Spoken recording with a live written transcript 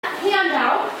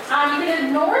handout. You can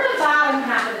ignore the bottom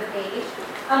half of the page,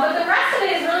 but the rest of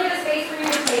it is really the space for you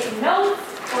to take notes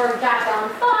or jot down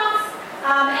thoughts.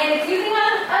 And it's using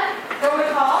a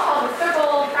protocol called the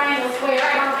circle, triangle, square.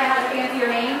 I don't know if that has a fancier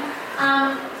name.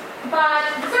 But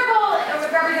the circle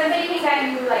represents anything that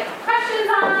you like questions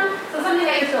on, so something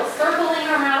that you're still circling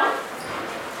around.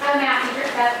 I'm a math teacher,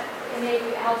 that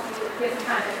maybe helps you give some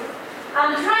context.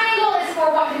 The triangle is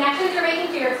for what connections you're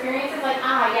making to your experiences, like,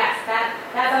 yes, that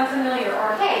sounds familiar,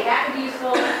 or hey, that could be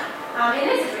useful in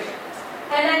this situation.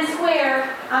 And then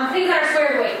square, things that are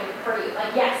squared away for you,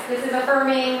 like, yes, this is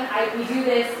affirming, we do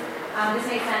this, this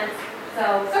makes sense.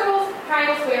 So circles,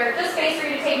 triangle, square, just space for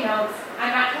you to take notes. I'm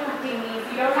not collecting these,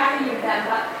 you don't have to use them,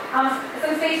 but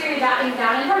some space for you to jot things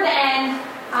down. And toward the end,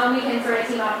 we can sort of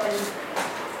team up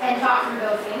and talk through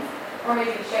those things, or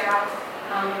maybe share out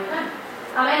when we're done.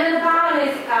 And then the bottom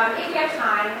is, if you have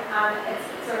time, it's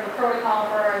sort of a protocol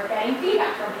for getting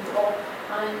feedback from people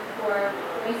who are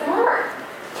doing some more work.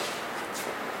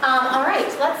 All right,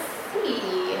 let's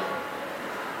see.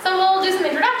 So we'll do some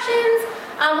introductions.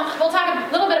 We'll talk a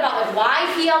little bit about like why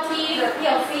PLTs or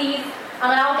PLCs.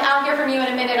 And I'll hear from you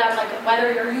in a minute on like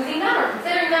whether you're using them or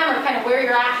considering them or kind of where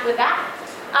you're at with that.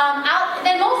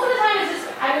 Then most of the time it's just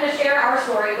I'm going to share our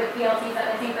story with PLCs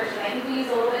at Learning Christian. I think we use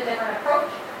a little bit different approach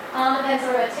than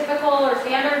sort of a typical or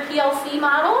standard PLC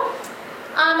model.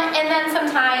 And then some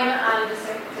time just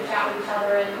to chat with each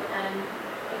other and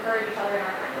encourage each other in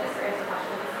our practice or answer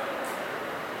questions.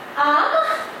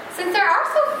 Since there are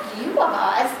so few of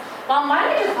us, why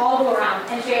don't we just all go around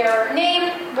and share a name,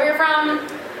 where you're from,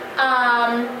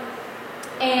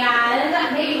 and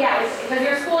maybe, does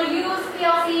your school use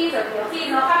PLCs or PLTs?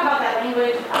 And I'll talk about that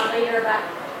language later, but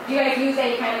do you guys use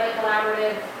any kind of like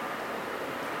collaborative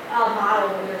model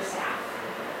with your staff?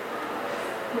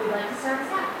 Who would like to start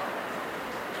us out?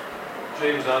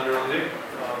 James Onderly,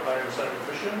 Byron Center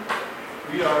Christian.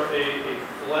 We are a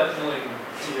fledgling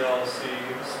PLC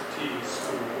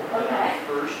school. Okay.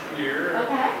 First year.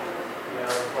 Okay. We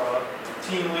have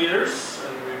team leaders,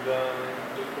 and we've done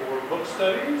 4 book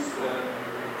studies, and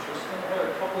we just had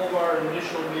a couple of our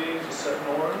initial meetings to set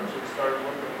norms. We started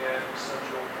looking at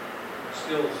essential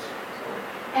skills.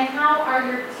 And how are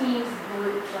your teams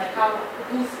grouped? Like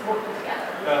who's working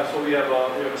together? So we have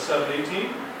a 7-8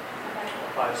 team, Okay.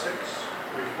 5-6,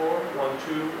 3-4,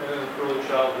 1-2, and then early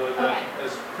childhood Okay.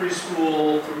 as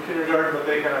preschool through kindergarten, but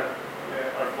they kind of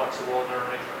are flexible in their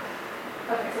arrangement.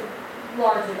 Okay, so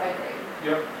largely by grade.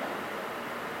 Yep.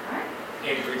 All right.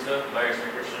 Andy Rita, Myers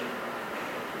Christian.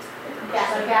 Yeah,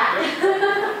 like that.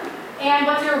 And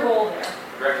what's your role there?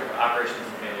 Director of Operations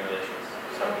and Family Relations.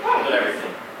 So Okay. did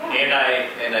everything.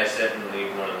 Yeah. And I sit and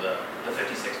lead one of the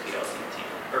 56 PLC team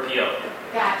or PL.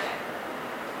 Gotcha.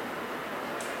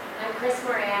 I'm Chris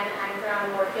Moran. I'm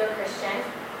from Moorfield Christian,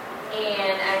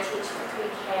 and I teach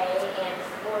pre-K and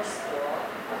 4 school.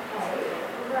 Okay.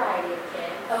 A variety of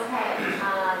kids. Okay.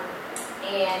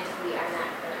 And we are not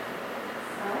currently.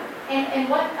 And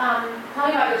what? Tell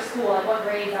me about your school. Like what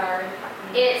grades are?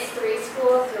 It's 3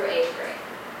 school through 8th grade.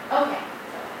 Okay.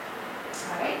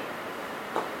 All right.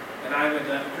 And I'm a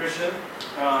Denton Christian.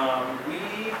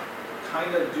 We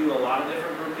kind of do a lot of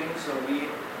different groupings. So we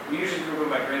usually group them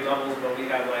by grade levels, but we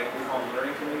have we call them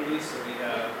learning communities. So we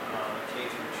have K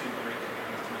through 2 learning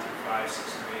communities, 2 through 5,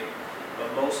 6 through 8. But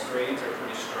most grades are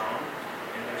pretty strong,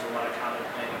 and there's a lot of common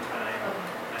planning time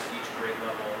at each grade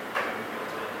level that we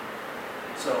built in.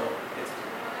 So it's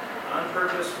on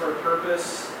purpose for a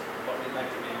purpose, but we'd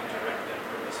like to maybe direct that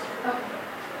purpose. Okay.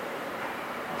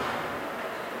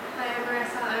 Hi, I'm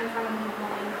Marissa. I'm from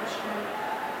Learning Christian.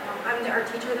 I'm the art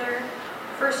teacher there.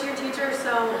 First year teacher,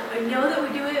 so I know that we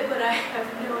do it, but I have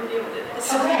no idea what it is.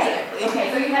 Okay. Exactly. Okay.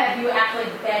 So you actually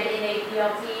been in a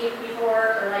PLT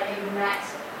before, or like have you met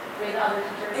with other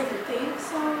teachers? I think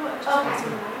so. I just Okay.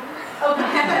 wasn't aware.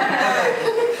 Okay.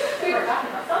 We were talking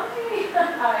about something.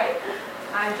 All right.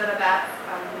 I'm Jenna Betts.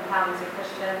 I'm from Kalamazoo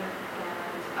Christian,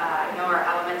 and I know our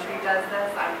elementary does this.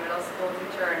 I'm a middle school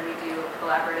teacher, and we do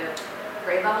collaborative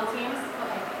grade level teams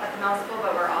at the middle school,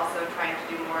 but we're also trying to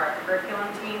do more curriculum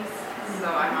teams. So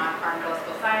I'm on our middle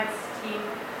school science team.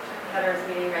 Heather's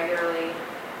meeting regularly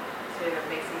to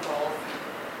make some goals,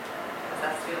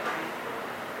 assess student learning.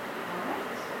 All right.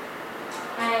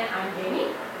 And I'm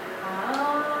Jamie.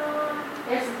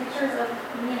 There's some pictures of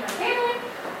me and my family.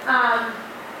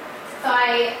 So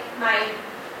my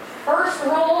first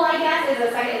role, I guess, is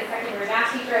a second year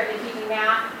math teacher. I've been teaching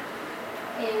math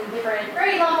in different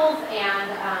grade levels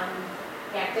and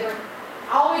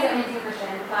always at Learning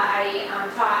Christian, but I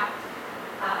taught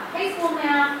high school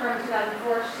math from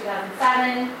 2004 to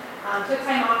 2007. Took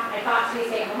time off. I thought to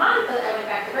stay home month, but I went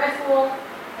back to grad school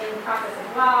in process as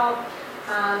well.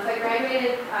 So I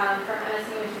graduated from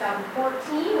MSU in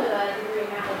 2014 with a degree in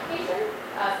math education,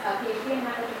 a PhD in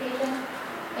math education,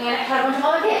 and I had a bunch of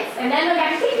other kids, and then went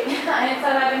back to teaching. And so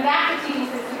I've been back to teaching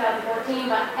since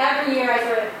 2014, but every year I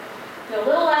sort of do a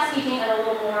little less teaching and a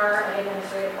little more like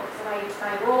administrative work. So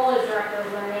my role is director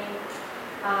of learning,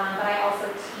 but I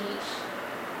also teach.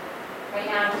 Right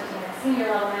now I'm teaching a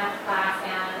senior level math class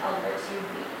and a level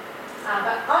 2B.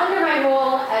 But under my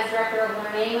role as director of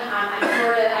learning,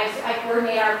 I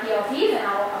coordinate our PLTs, and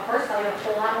I'll of course tell you a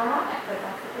whole lot more about that because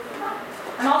that's what this is about.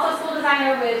 I'm also a school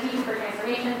designer with Teaching for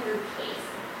Transformation through CASE.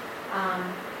 I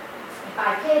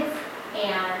have 5 kids,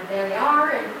 and there they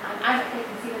are, and I can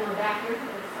see them on the back here.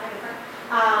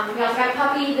 We also got a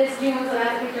puppy this June, so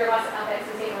that's a picture of us up at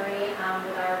St. Marie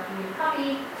with our new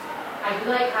puppy. I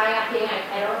do like kayaking.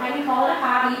 I don't have any call it a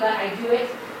hobby, but I do it,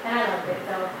 and I love it.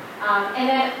 So, and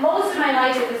then most of my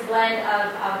life is this blend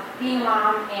of being a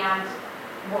mom and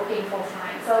working full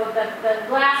time. So the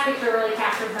last picture really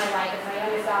captures my life. It's my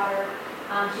youngest daughter.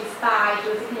 She's 5. She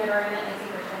was a kindergarten at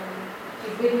St. Christian.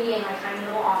 She's with me in my tiny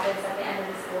little office at the end of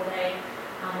the school day,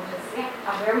 which is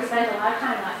where we spent a lot of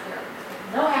time last year.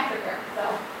 No aftercare. So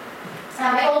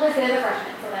my oldest is a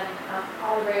freshman. So then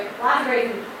lots of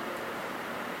grades.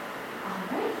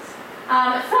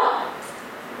 Alright, so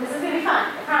this is going to be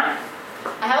fun, I promise.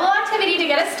 I have a little activity to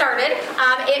get us started.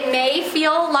 It may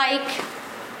feel like,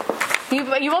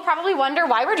 you will probably wonder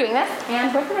why we're doing this,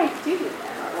 and what can I do with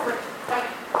that?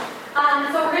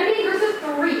 So we're going to be in groups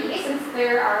of 3, since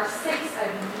there are 6 of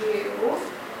you.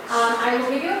 I will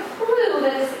give you a clue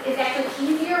that this is actually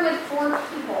easier with 4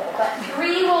 people, but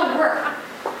 3 will work.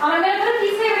 I'm going to put a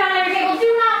piece of paper down on your table.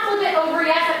 Do not flip it over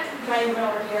yet. Try to move it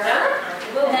over here.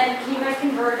 And then you guys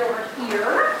converge over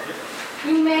here.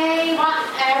 You may want,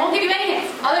 I won't give you any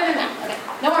hints other than that. Okay,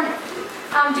 no more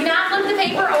hints. Do not flip the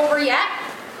paper over yet.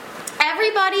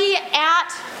 Everybody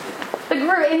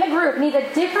in the group needs a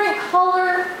different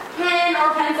color pen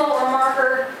or pencil or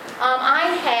marker.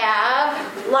 I have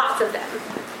lots of them.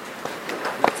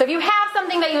 So if you have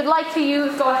something that you'd like to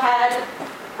use, go ahead.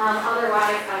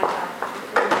 Otherwise, I have.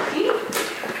 We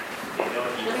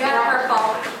got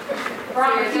purple.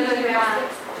 Brown. You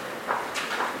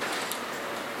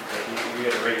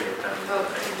get a regular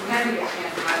pen.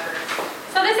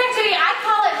 So this activity, I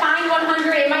call it Find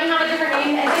 100. It might have a different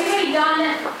name. Has anybody done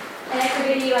an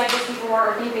activity like this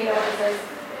before, or think they know what this is?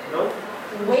 Nope.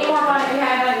 Way more fun if you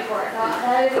haven't done it before. So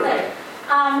that is exciting.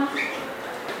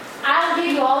 I'll give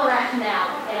you all the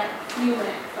rationale in a few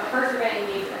minutes, but first we're going to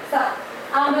engage with it. So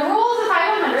the rules of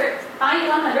Find 100. I'm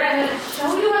going to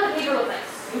show you what the paper looks like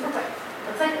super quick.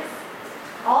 Looks like this.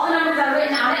 All the numbers are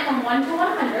written on it from 1 to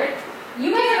 100. You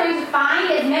guys are going to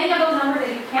find as many of those numbers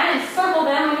as you can and circle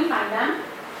them when you find them.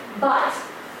 But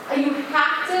you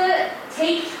have to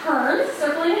take turns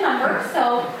circling a number.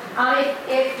 So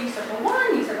if you circle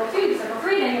 1, you circle 2, you circle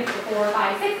 3, then you circle 4,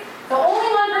 5, 6. So only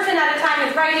one person at a time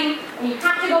is writing, and you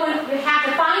have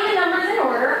to find the numbers in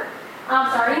order,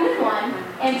 starting with 1,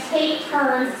 and take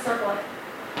turns circling.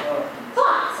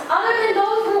 But other than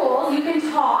those rules, you can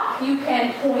talk, you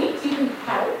can point, you can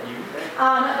help.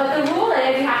 But the rule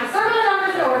is you have to circle the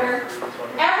numbers in order.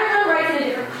 Everyone writes in a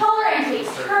different color and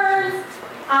takes turns,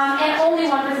 and only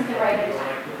one person can write at a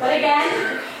time. But again,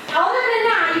 other than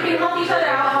that, you can help each other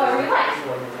out however you like.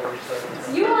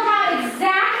 So you will have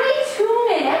exactly 2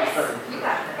 minutes.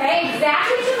 Okay,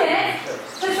 exactly 2 minutes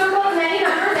to circle as many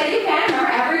numbers as you can. Remember,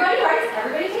 everybody writes,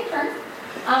 everybody takes turns.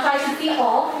 So I should see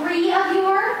all 3 of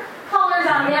your colors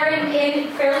on there in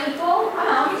fairly equal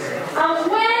amounts.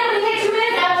 When we hit 2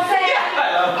 minutes, I will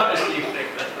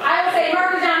say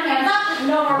markers down, hands up,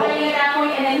 no more writing at that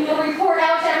point, and then you'll report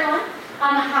out to everyone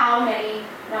on how many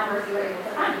numbers you were able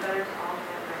to find.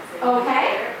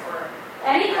 Okay?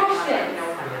 Any questions?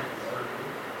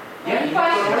 Any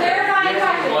questions? Clarifying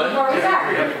questions before we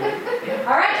start.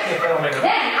 All right.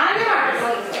 Then, on your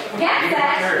markers, get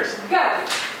set, go.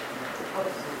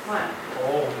 1.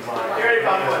 Oh my. You already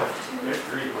found 1. There's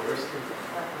 3. Where's 3?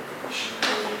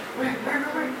 Wait.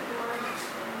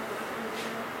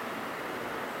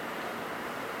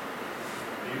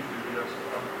 Usually we have some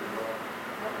numbers.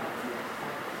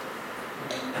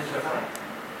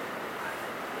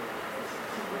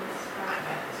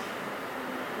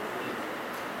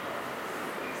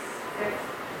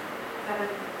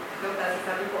 Nope, that's a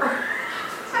 74.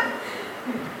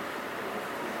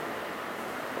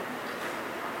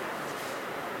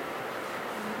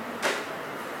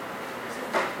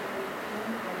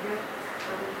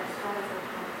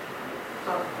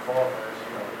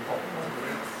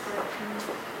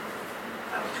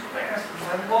 That was too fast.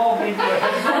 My ball made my head.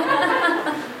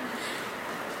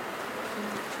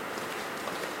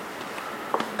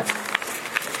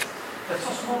 so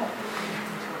small. I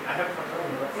have fun.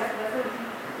 Yep, that's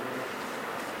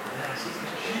it.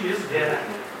 She is big.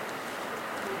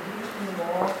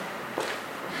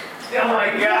 Yeah. Oh my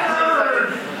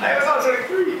gosh! I was on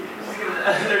 23.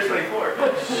 There's 24.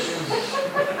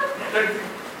 33.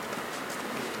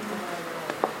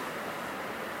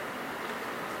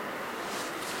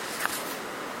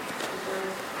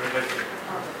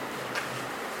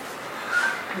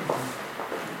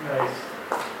 Nice.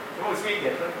 Oh, it's me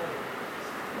again.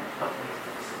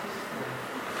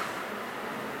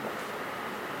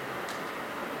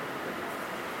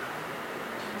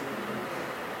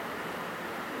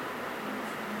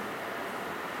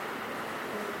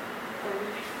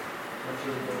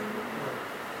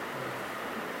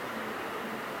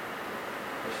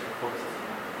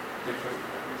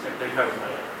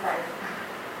 Right.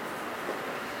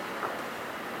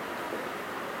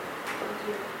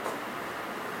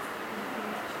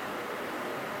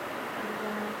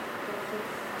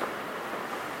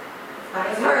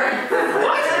 Nice work.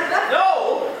 What? No!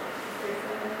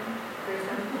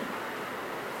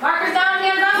 Markers down,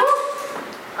 hands up.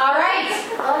 All right.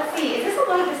 Let's see. Is this a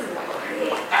white? This is a white.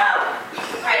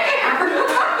 Right there.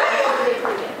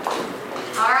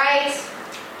 All right.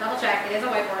 Double check. It is a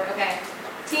whiteboard. Okay.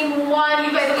 Team 1.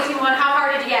 You guys look at Team 1. How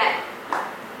hard did you get?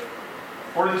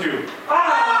 42.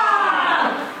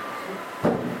 Ah!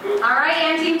 All right.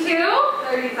 And Team 2.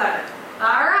 37.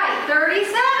 All right.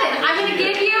 37. I'm going to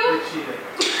give you.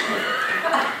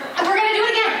 We're going to do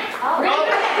it again. We're going to do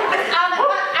it again.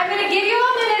 I'm going to give you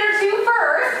a minute or two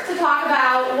first to talk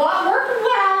about what worked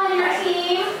well in your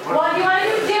team, what you want to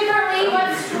do differently,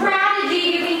 what strategy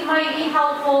you think might be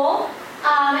helpful,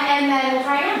 and then we'll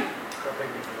try again.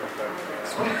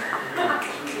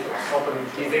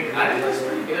 Do you think I think that's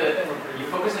pretty good? You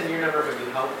focus on your number, but you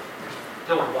help.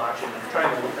 Don't watch it. I'm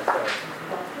trying to look at that.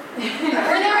 Were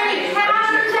there any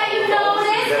patterns that you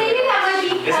noticed? Maybe that might be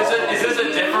helpful. Is this a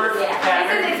different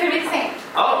pattern? It's going to be the same.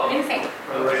 Oh. It's the same.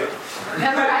 Okay.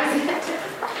 Memorize it.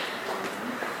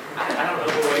 I don't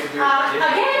know the way to do it.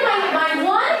 Again, my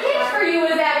one hint for you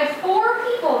is that with 4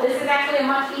 people, this is actually a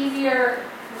much easier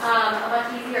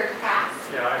task.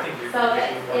 Yeah, I think you're So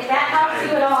if that helps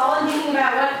you at all in thinking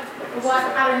about what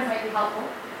patterns might be helpful.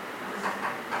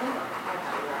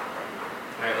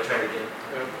 Alright, we'll try it again.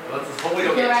 Let's hope we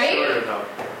don't You get ready? shorter though.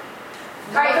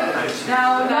 All right.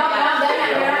 No, they're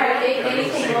not. They need to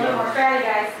take a little bit more strategy,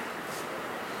 guys.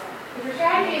 If your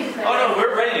strategy is just Oh no,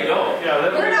 we're ready to go.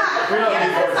 Yeah, We're not. we don't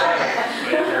need more time.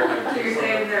 So you're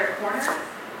saying they're corners?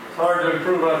 It's hard to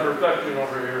improve on perfection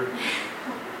over here.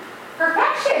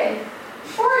 perfection.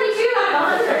 42 out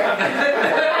of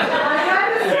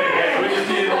 100. We just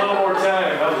need a little more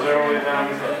time. That was early down.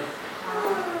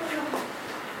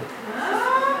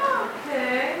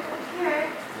 Okay.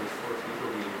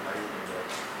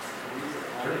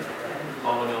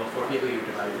 Oh no, 4 people you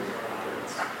divide into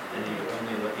quadrants, and then you're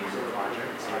only looking at the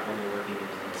quadrant, so you're only looking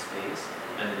into one space,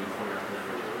 and then you corner up the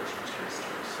number of the first one to a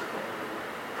circle.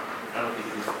 I don't think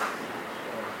you do that.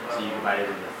 So you divide it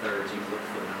into thirds, you look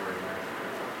for the number of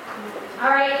the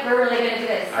All right, we're really going to do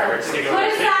this. So All right, we're sticking put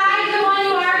with it. aside the one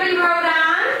you already wrote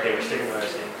on. Okay, we're sticking with our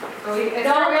saying.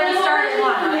 Don't really start at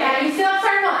 1. Yeah, you still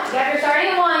start at 1. Yeah, if you're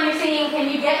starting at 1, you're saying,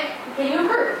 can you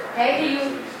improve? Okay,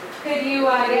 could you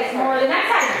get more the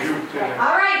next time?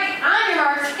 All right, on your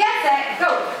marks, get set, go.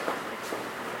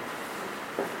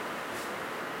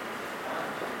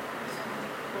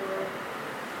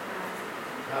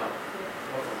 Oh.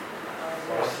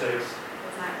 Lost 6. It's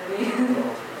not really. 8.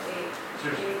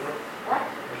 Seriously. What?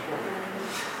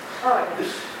 Oh, I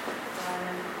guess.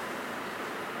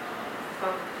 Come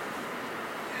on.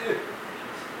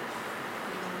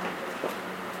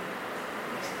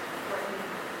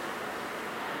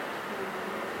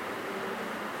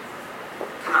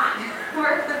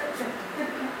 We're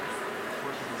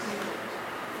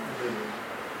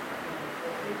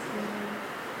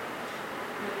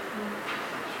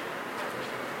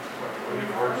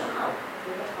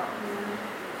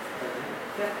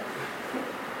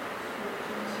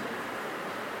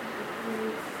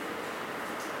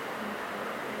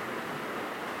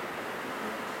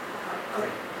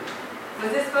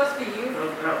Was this supposed to be you? No,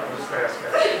 I'm just fast,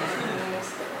 guys.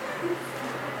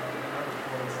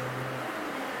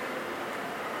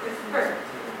 It's perfect.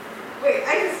 Wait, I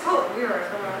just told we were.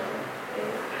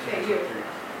 Okay, you.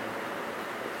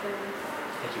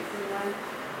 Thank you.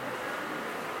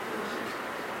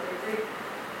 33.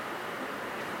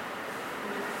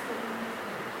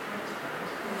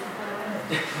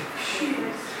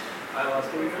 I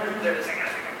lost it. There it is. I got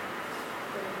it.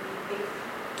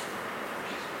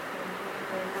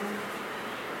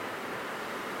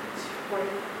 40.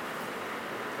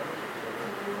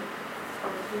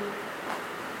 Oh,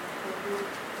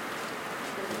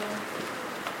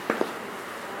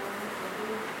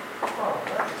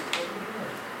 that's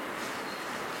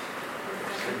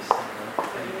Pretty simple.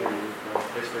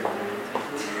 There's pretty many.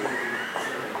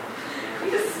 You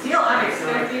just steal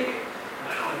unexpected.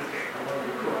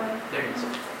 There it is.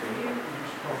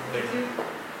 There it is.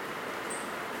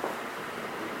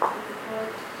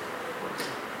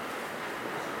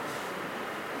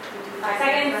 5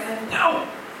 seconds. No!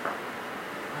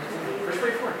 First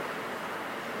break forward.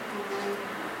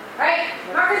 All right,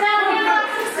 markers down, hands up.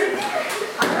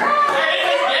 All right.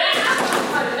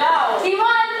 No. Team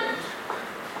 1.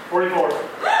 44.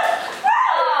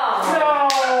 Oh. No!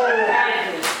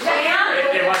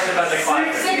 Diane? It wasn't about the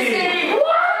clock. 60.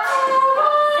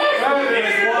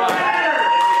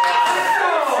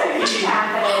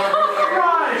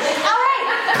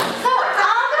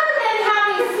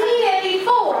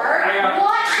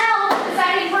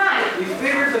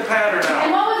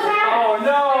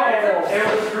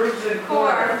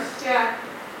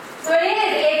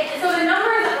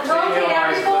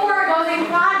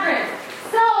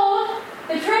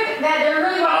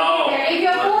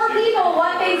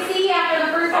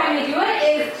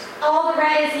 All the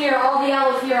red is here, all the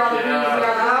yellow is here, all the green is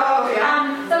here.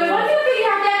 So once you figure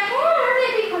out that pattern,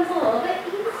 it becomes a little bit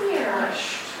easier.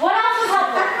 What else was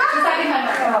helpful? The second time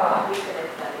around. We could have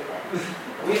studied it.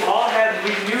 We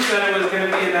knew that it was going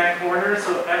to be in that corner,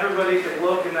 so everybody could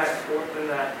look in that corner.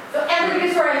 So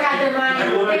everybody sort of had their mind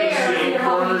You look at there, the so same you're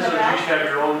helping corners each and other each out. have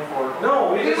your own corner.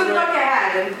 No, we We just would went, look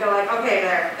ahead and go like, okay,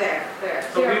 there.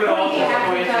 so we would all Pointing just at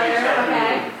point each to each other, other.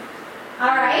 okay.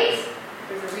 All right.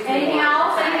 There's a reason Anything why.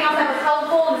 else? Anything else that was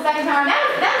helpful the second time?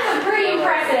 That was pretty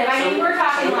impressive. I mean, we're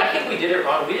talking I like think we did it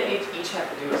wrong. We didn't each have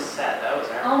to do a set. That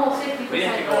was our. almost 50%. We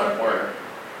didn't have to go in order.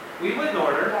 We went in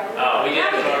order. Oh, we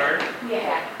did in order.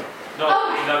 Yeah. No,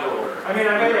 Okay. number order. I mean,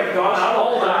 I may have gone out.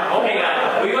 Hold on. Okay,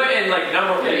 yeah. We went in like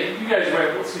number. Okay, you guys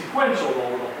went sequential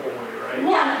though the whole way,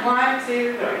 right? One,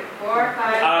 2, 3, 4,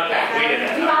 5. Okay, we did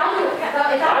that. You gotta do it.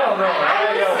 I don't know. I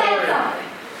I just got said worried. something.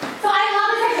 So I love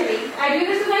this activity. I do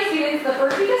this with my students the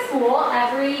first week of school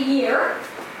every year.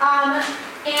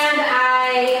 And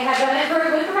I have done it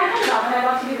with professional development. I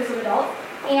love to do this with adults.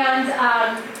 And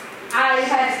I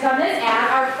had done this as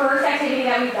our first activity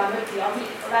that we've done with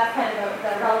PLTs. So that's kind of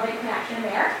the relevant connection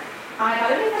there. I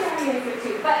thought it'd be fun to have you guys do it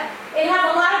too. But it has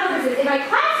a lot of purposes. In my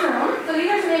classroom, so these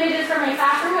are some images from my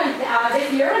classroom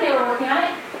this year when they were working on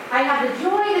it. I have the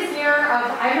joy this year of,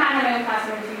 I've not had my own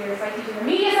classroom in 2 years. So I teach in the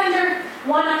media center,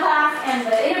 one class, and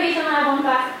the innovation lab, one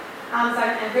class. So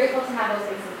I'm grateful to have those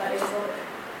spaces, but it was a little bit.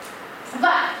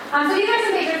 But, so these are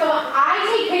some pictures. So I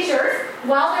take pictures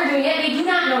while they're doing it. They do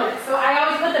not notice. So I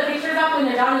always put the pictures up when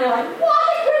they're done, and they're like,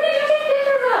 what? Where did you take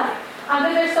pictures of?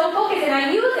 But they're so focused, and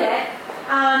I use it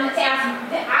to ask,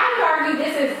 I would argue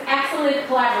this is excellent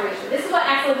collaboration. This is what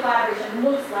excellent collaboration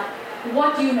looks like.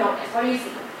 What do you notice? What do you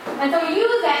see? And so we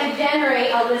use that to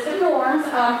generate a list of norms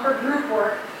for group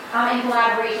work and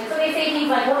collaboration. So they say things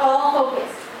like, we're all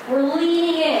focused. We're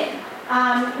leaning in.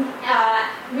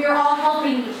 We're all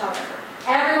helping each other.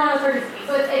 Everyone is participating.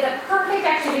 So it's a perfect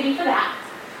activity for that.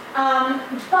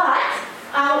 But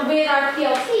with our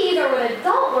PLTs or with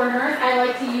adult learners, I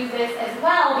like to use this as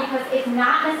well because it's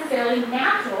not necessarily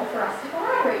natural for us to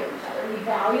collaborate with each other. We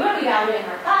value it. We value it in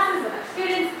our classes with our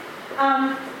students.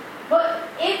 But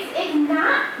it's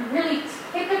not really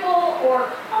typical or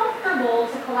comfortable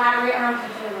to collaborate around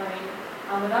teaching and learning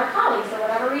with our colleagues for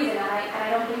whatever reason. And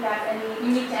I don't think that's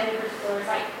unique to any particular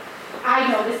site. I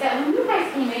noticed that when you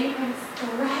guys came in, you kind of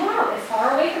spread out as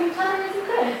far away from each other as you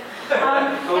could.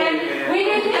 And when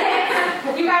you did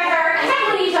it, you guys are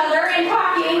heckling each other and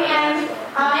talking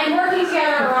and working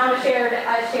together around a shared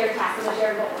task with a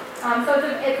shared goal. So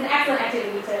it's an excellent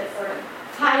activity to sort of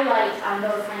highlight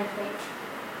those kinds of things.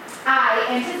 I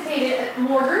anticipated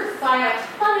more groups, so I have a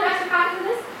ton of extra copies of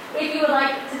this. If you would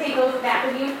like to take those back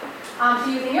with you to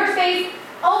use in your space.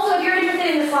 Also, if you're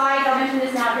interested in the slides, I'll mention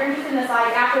this now. If you're interested in the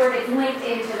slides, afterward it's linked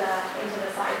into the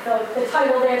slide. So the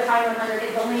title there, the 5100,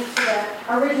 is the link to the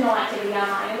original activity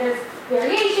online. And there's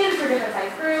variations for different size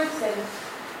groups, and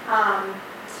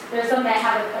there's some that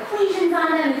have equations on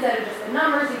them instead of just the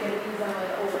numbers. You can use them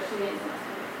with older students.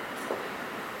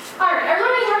 All right, our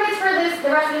learning targets for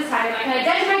the rest of this time. I can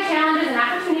identify challenges and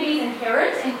opportunities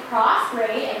inherent in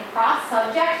cross-grade and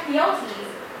cross-subject PLTs,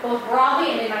 both broadly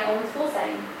and in my own school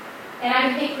setting. And I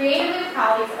can think creatively with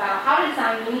colleagues about how to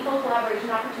design meaningful collaboration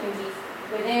opportunities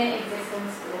within existing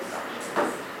school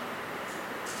structures.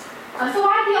 So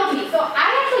why PLTs? So I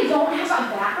actually don't have a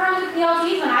background with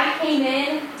PLTs. When I came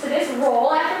in to this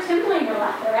role after Tim Blinger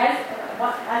left, or as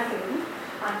you,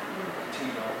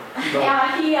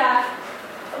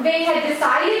 They had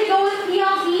decided to go with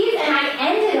PLTs, and I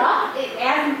ended up,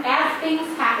 as things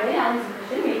happen, I was a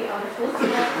Christian, maybe other schools,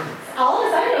 all of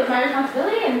a sudden it was my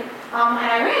responsibility, and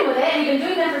I ran with it, and we've been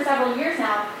doing them for several years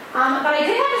now. But I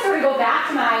did have to sort of go back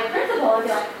to my principal and be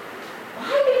like, why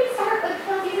did we start with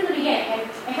PLTs in the beginning?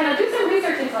 And kind of do some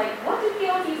research into like, what do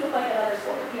PLTs look like at other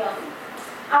schools with PLCs?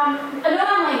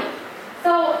 Another language.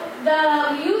 So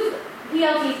we use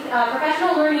PLTs,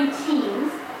 professional learning teams,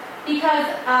 because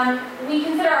we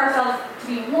consider ourselves to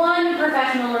be one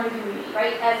professional learning community,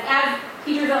 right? As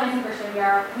teachers at Lansing Christian,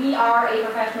 we are a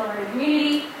professional learning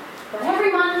community. But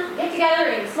every month we get together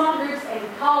in small groups and we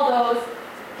call those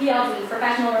PLTs,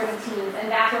 professional learning teams, and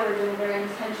that's where we're doing very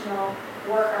intentional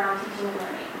work around teaching and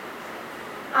learning.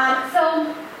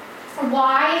 So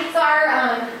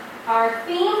our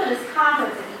theme for this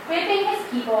conference is equipping his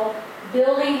people,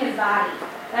 building his body.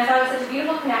 And I thought it was such a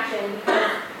beautiful connection because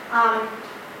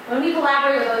when we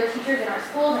collaborate with other teachers in our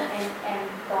schools and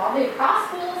broadly across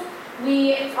schools,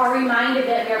 we are reminded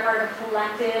that we are part of a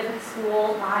collective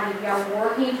school body. We are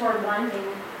working toward one thing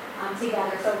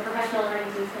together. So professional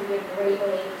learning teams can be a great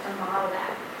way to model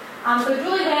that. So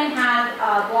Julie Lynn had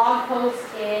a blog post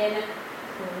in, I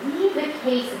believe, the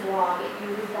Case blog, if you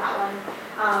read that one,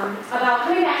 about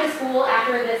coming back to school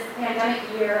after this pandemic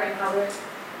year and how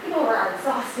people were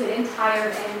exhausted and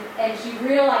tired, and she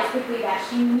realized quickly that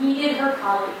she needed her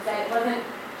colleagues, that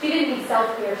she didn't need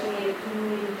self-care, she needed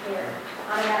community care,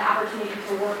 and that opportunity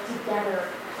to work together,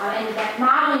 and that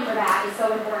modeling for that is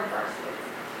so important for our students.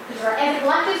 Because as a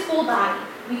collective school body,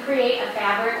 we create a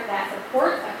fabric that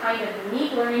supports a kind of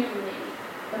unique learning community.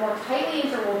 The more tightly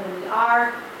interwoven we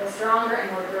are, the stronger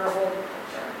and more durable the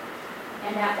culture.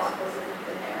 And that blog post is linked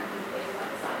in there.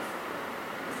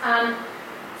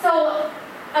 So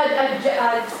a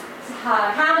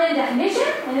common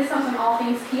definition, and this comes from all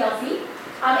things PLC,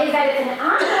 is that it's an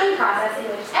ongoing process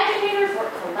in which educators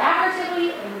work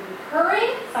collaboratively in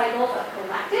recurring cycles of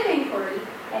collective inquiry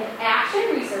and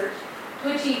action research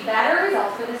to achieve better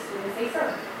results for the students they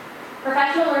serve.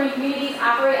 Professional learning communities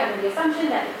operate under the assumption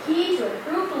that the key to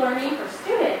improved learning for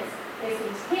students is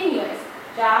continuous,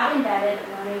 job-embedded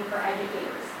learning for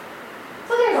educators.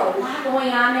 So there's a lot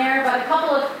going on there, but a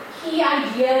couple of key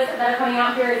ideas that are coming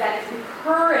out here is that it's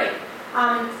recurring.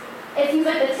 It seems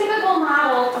like the typical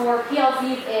model for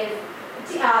PLCs is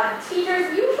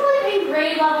teachers, usually in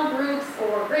grade level groups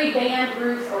or grade band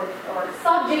groups or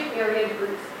subject area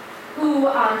groups, who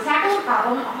tackle a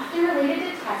problem often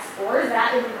related to test scores.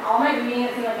 That in all my reading,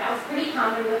 it seemed like that was pretty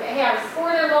common. We look at, hey, our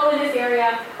scores are low in this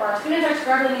area, or our students are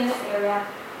struggling in this area.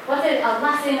 What's a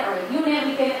lesson or a unit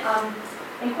we can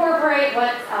incorporate?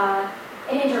 What's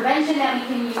an intervention that we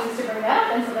can use to bring that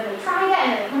up? And so then they try that,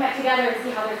 and then they come back together and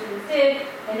see how their students did,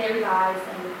 and they revise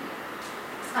and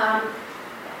repeat.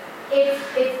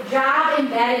 It's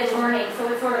job-embedded learning,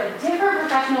 so it's sort of a different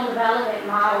professional development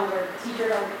model where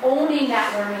teachers are owning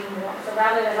that learning more. So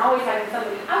rather than always having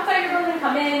somebody outside your building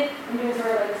come in and doing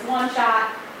sort of like this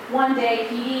one-shot,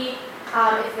 one-day PD,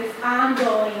 it's this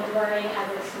ongoing learning as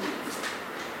a team.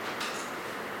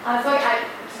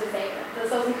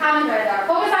 So some common threads are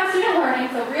focus on student learning,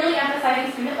 so really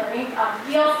emphasizing student learning.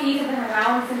 PLCs have been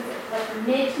around since like the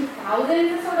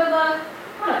mid-2000s as sort of a,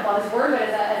 not a buzzword,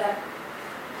 but as a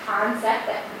concept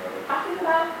that people were talking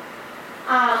about.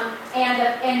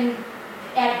 And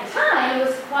at the time, it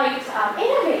was quite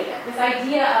innovative, this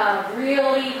idea of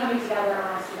really coming together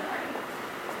around student learning.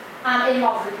 It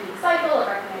involves a repeating cycle of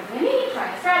recognizing a need,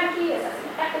 trying a strategy, assessing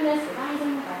effectiveness,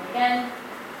 revising, trying again,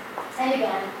 and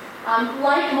again.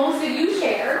 Like most of you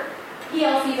share,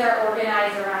 PLCs are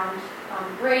organized around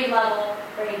grade level,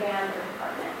 grade band, or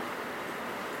department.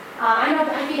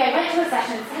 I think I went to a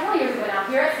session several years ago now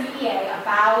here at CPA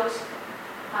about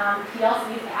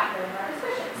PLCs at Learning-Wernet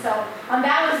Christian. So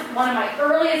that was one of my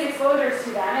earliest exposures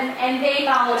to them, and they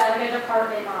followed like a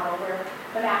department model where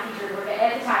the math teachers were,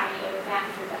 at the time, it was math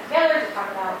teachers got together to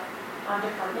talk about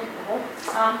department level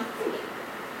thinking.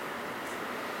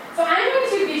 So I'm going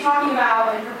to be talking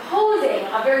about and proposing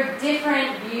a very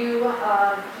different view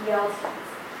of PLCs.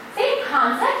 Same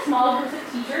concept, small groups of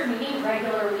teachers meeting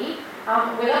regularly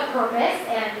with a purpose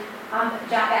and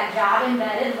that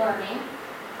job-embedded learning.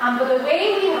 But the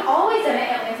way we have always done it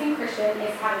at Lansing Christian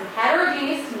is having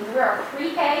heterogeneous teams. We're a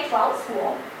pre-K-12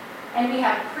 school, and we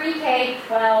have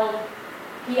pre-K-12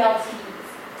 PLTs.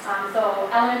 So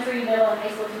elementary, middle, and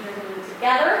high school teachers meeting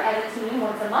together as a team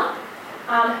once a month,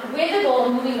 with the goal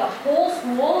of moving the whole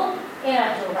school in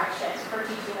a direction for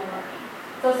teaching and learning.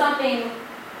 So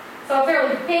a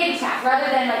fairly big task, rather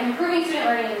than like improving student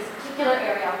learning in this particular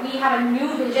area. We have a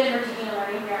new vision for teaching and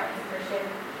learning here at Lansing Christian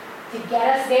to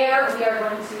get us there, we are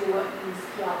going to use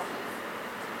PLTs.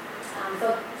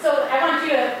 So I want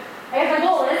you to, I guess my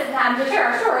goal is to share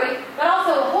our story, but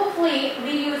also hopefully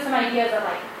leave you with some ideas of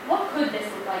like, what could this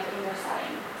look like in your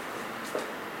setting?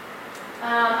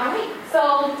 Alright,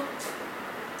 so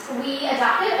we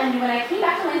adopted, and when I came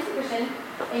back to Learning Christian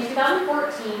in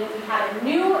 2014, we had a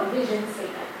new vision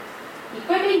statement,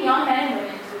 equipping young men and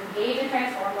women to engage and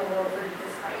transform the world for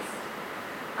Jesus Christ.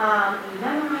 We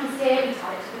memorized it, we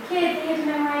taught it to the kids, they had to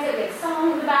memorize it, we had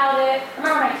songs about it. I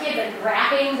remember my kids like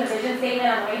rapping the vision statement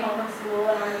on the way home from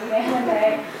school and on the way one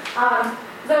day.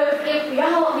 We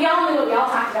all knew it, we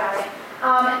all talked about it.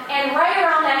 And right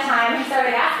around that time, I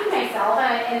started asking myself,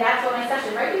 and that's what my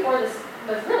session right before this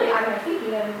was really on my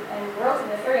thinking and growth in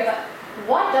this area, but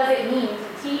what does it mean to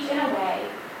teach in a way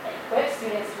that equips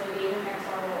students to engage and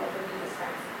transform the world for Jesus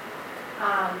Christ?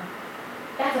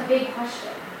 That's a big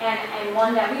question, and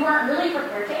one that we weren't really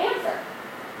prepared to answer.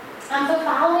 So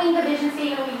following the vision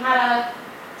statement, we had a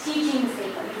teaching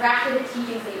statement. We drafted a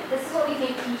teaching statement. This is what we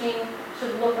think teaching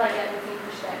should look like at Learning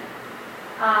Christian.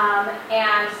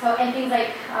 And things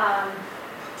like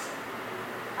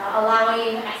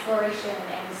allowing exploration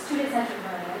and student-centered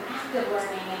learning and active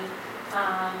learning and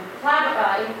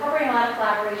incorporating a lot of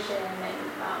collaboration and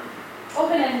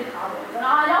open-ended problems and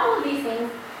all of these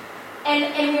things.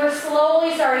 And we were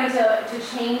slowly starting to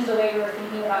change the way we were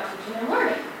thinking about teaching and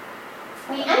learning.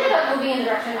 We ended up moving in the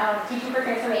direction of teaching for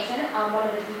transformation, one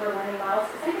of the deeper learning models.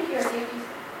 Is anybody here a TFT?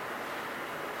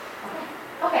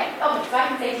 Okay, so I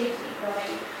can say TFT. No,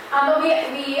 maybe. But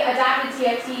we adopted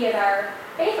TFT as our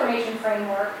faith formation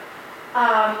framework,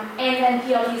 and then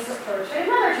PLTs sort of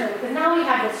another term, because now we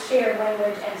have this shared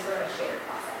language and sort of a shared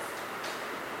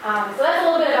process. So that's a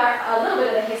little bit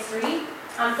of the history.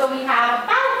 So we have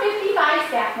about 55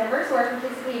 staff members who are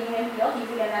participating in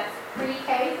PLTs. Again, that's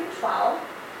pre-K through 12.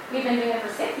 We've been doing it for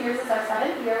 6 years. This is our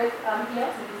 7th year with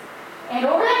PLTs. And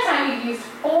over that time, we've used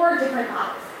 4 different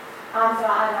models. So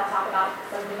I'll talk about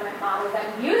some different models that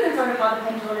we use and sort of how the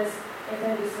pendulum is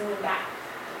going to be swinging back.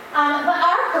 But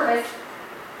our purpose,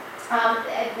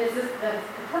 this is the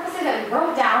purposes that we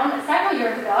wrote down several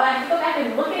years ago. And I have to go back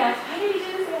and look at why did we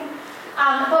do this thing?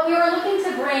 But we were looking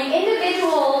to bring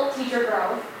individual teacher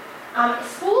growth,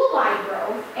 school-wide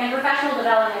growth, and professional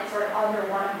development sort of under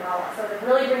one umbrella. Sort of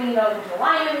really bringing those into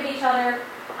alignment with each other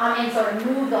and sort of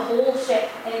move the whole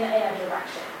ship in a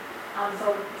direction.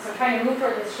 So trying to move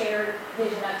toward this shared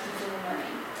vision of teaching and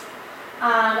learning.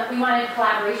 We wanted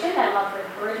collaboration that allowed for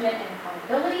encouragement and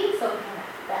accountability. So kind of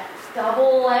that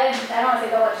double-edged, I don't want to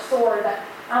say double-edged sword, but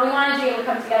we wanted to be able to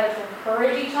come together to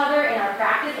encourage each other in our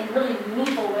practice in really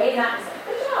meaningful ways, not just like,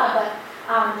 good job, but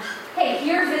hey,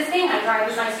 here's this thing I tried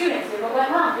with my students. Here's what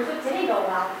went wrong. Here's what didn't go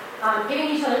well.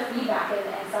 Giving each other feedback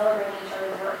and celebrating each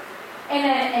other's work. And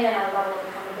then a level of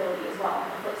accountability as well on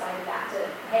the flip side of that to,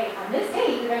 hey, on this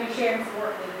date, you're going to be sharing some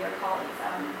work with your colleagues.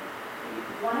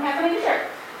 You want to have something to share.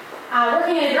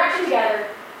 Working in a direction together.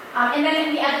 And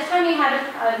then at the time we had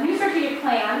a new strategic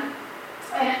plan,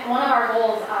 and one of our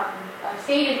goals, our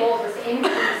stated goals, was to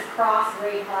increase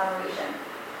cross-grade collaboration.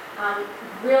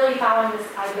 Really following this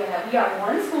idea that we are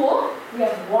one school, we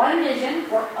have one vision,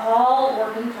 we're all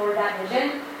working toward that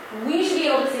vision. We should be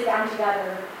able to sit down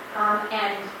together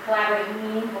and collaborate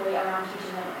meaningfully around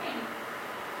teaching and learning.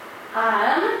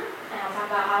 And I'll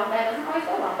talk about how that doesn't always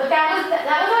go well. But that was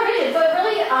our vision. So it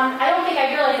really, I don't think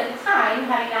I realized at the time,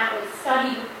 having not really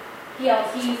studied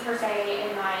PLTs per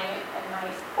se in my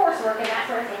coursework and that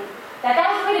sort of thing, that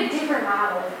was quite a different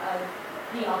model of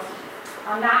PLTs.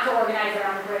 Not to organize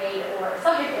around grade or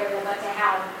subject area, but to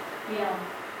have,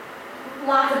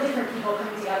 lots of different people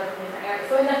coming together from different areas.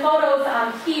 So in the photos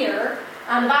here,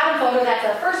 on the bottom photo, that's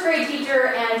a first grade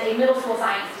teacher and a middle school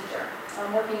science teacher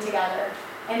working together.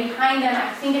 And behind them,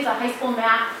 I think it's a high school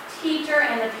math teacher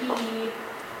and a PE,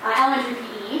 elementary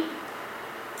PE.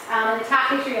 In the top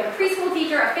picture, you have a preschool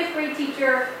teacher, a 5th grade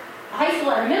teacher, a high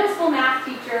school and a middle school math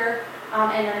teacher,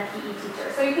 and then a PE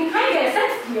teacher. So you can kind of get a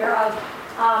sense here of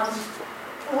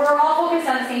we're all focused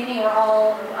on the same thing. We're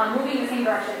all moving in the same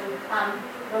direction.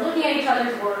 We're looking at each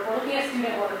other's work. We're looking at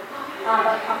student work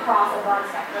across a broad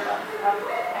spectrum of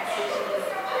expertise.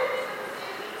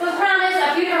 So as promised,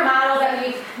 a few different models that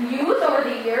we've used over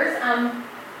the years.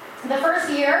 The first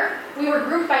year, we were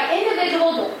grouped by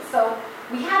individual goals. So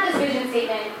we had this vision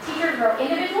statement, teachers wrote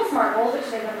individual SMART goals, which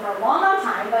they've done for a long, long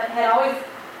time, but had always,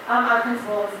 our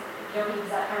principals joking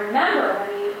that I remember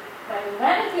when we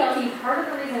went to PLT, part of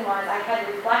the reason was I had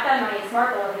to reflect on my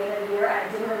SMART goal at the end of the year and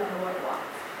I didn't remember what it was.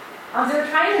 So we're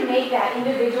trying to make that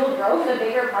individual growth a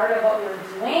bigger part of what we were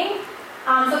doing.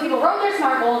 So people wrote their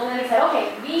SMART goals and then they said,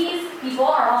 okay, these people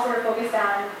are all sort of focused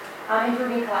on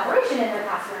improving collaboration in their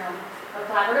classroom or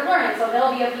collaborative learning. So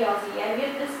they'll be a PLT. And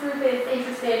if this group is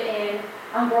interested in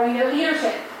growing their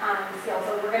leadership skills,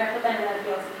 so we're going to put them in a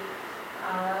PLT.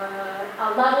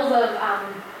 Levels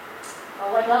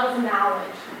of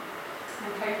knowledge.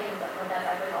 I'm trying to think of what that's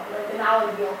actually called, like the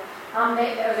knowledge wheel.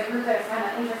 There was a group that was kind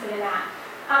of interested in that.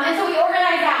 And so we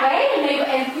organized that way,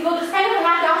 and people just kind of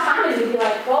have the autonomy to be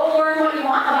like, go learn what you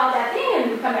want about that thing,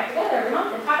 and we come back together every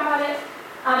month and talk about it.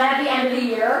 And at the end of the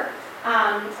year,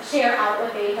 share out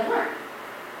what they had learned.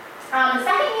 The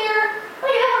second year,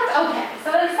 that worked okay.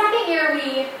 So the second year,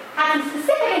 we had some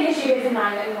specific initiatives in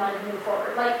mind that we wanted to move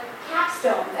forward, like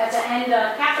capstones at the end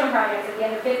of capstone projects at the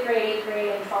end of 5th grade, 8th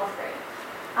grade, and 12th grade.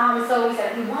 So we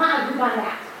said we want a group on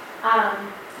that.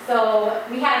 So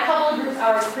we had a couple of groups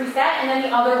already preset, and then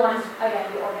the other ones, again,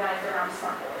 we organized around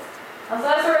SMART goals. So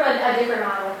that's sort of a different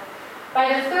model.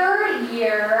 By the third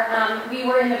year, we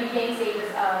were in the beginning stages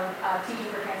of teaching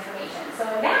for transformation. So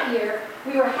in that year,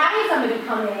 we were having somebody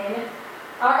come in,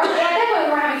 or at that point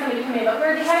we were having somebody come in, but we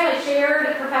were having like shared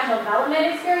professional development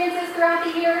experiences throughout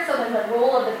the year. So then the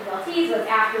role of the PLTs was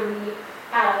after we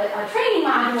had a training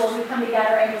module, we come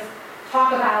together and just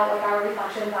talk about like our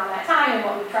reflections on that time and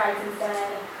what we've tried since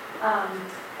then.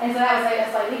 And so that was like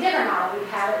a slightly different model. We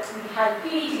had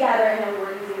PD together, and then we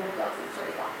were using the PLCs for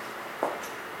results.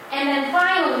 And then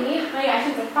finally, I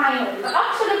shouldn't say finally, but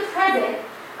up to the present,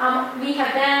 we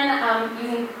have been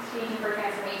using teaching for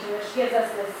transformation, which gives us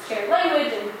this shared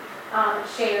language and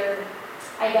shared,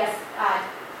 I guess,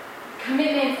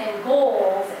 commitments and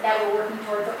goals that we're working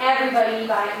towards. So everybody,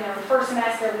 by the first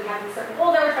semester, we have these certain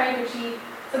goals that we're trying to achieve,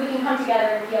 so we can come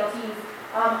together in PLTs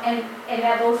and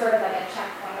have those sort of like a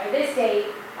checkpoint. By this date,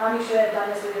 you should have done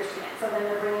this with your students. So then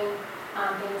they're bringing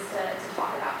things to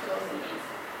talk about to those meetings.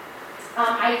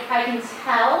 I can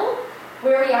tell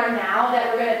where we are now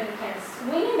that we're going to be kind of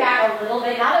swinging back a little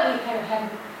bit now that we kind of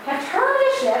have turned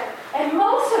the ship, and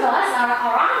most of us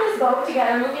are on this boat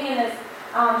together, moving in this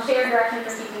shared direction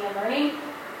for teaching and learning.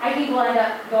 I think we'll end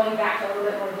up going back to a little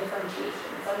bit more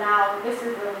differentiation. So now this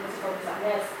group really needs to focus on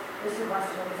this group wants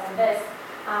to focus on this,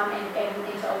 and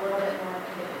into a little bit more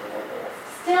individual goals.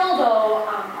 Still, though,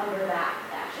 under that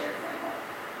shared framework.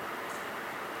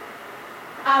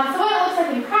 So what it looks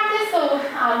like in practice, so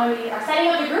when we are setting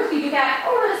up the groups, we do that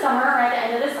over the summer or at the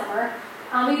end of the summer.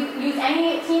 We use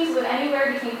any teams with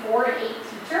anywhere between 4 and 8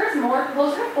 teachers,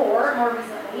 closer to 4 more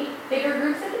recently, bigger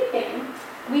groups at the beginning.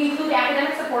 We include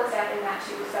academic support staff in that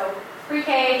too, so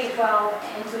pre-K to 12,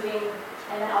 including,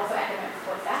 and then also academic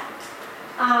support staff.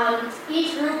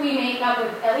 Each group we make up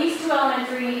with at least 2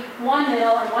 elementary, 1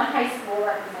 middle, and 1 high school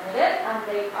representative.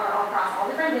 They are all across all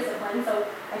different disciplines, so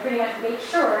I pretty much make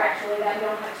sure, actually, that we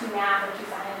don't have 2 math or 2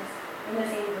 science in the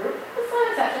same group, with some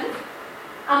exceptions.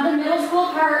 The middle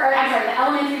school part, or I'm sorry,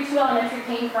 the 2 elementary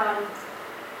came from,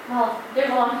 well, there's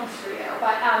a long history there,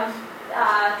 but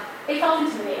they felt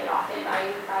intimidated often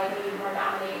by maybe more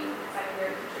dominating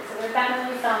secondary teachers. So there's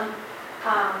definitely some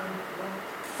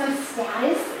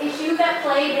status issues at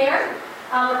play there,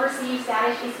 or perceived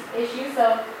status issues.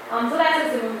 So that's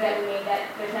just a move that we made,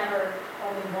 that there's never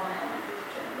only one elementary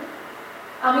teacher in the group.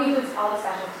 We include all the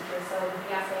special teachers, so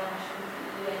yes, Spanish and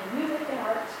PE and music and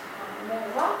art in there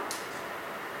as well.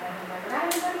 I don't think I've read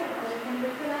anybody, I don't really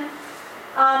anybody for them.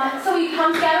 So we come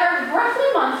together roughly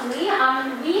monthly.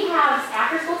 We have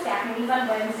after-school staff meetings on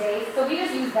Wednesdays, so we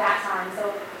just use that time.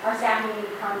 So our staff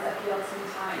meeting becomes a PLT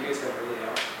time. You guys have early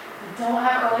out. Don't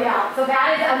have early out. So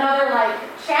that is another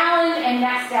challenge and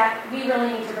next step. We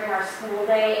really need to bring our school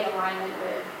day in alignment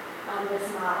with this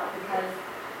model, because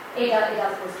it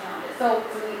does pose challenges. So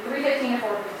 3:15 to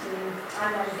 4:15 on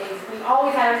Wednesdays. We've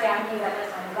always had our staff meetings at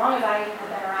this time, as long as I have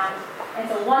been around. And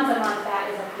so once a month, that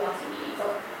is a PLT meeting.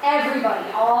 So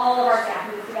everybody, all of our staff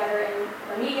meets together in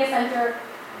the media center.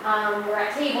 We're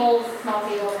at tables, small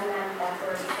tables, and then that's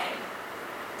where we stay.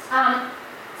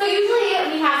 So usually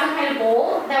we have some kind of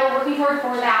goal that we're working toward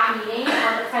for that meeting.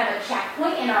 It's kind of a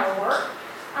checkpoint in our work.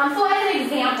 So as an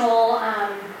example,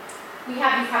 we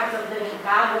have these habits of living,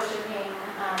 God worshiping,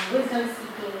 wisdom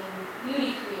seeking,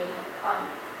 beauty creating,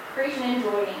 creation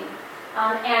enjoying,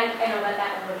 and I know that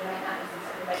language might not make sense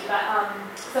to everybody, but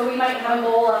so we might have a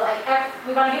goal of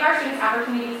we want to give our students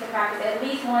opportunities to practice at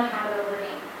least one habit of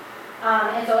living.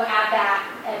 And so at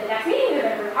the next meeting,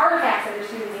 they're going to bring artifacts that their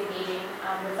students engaging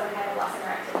with some kind of lesson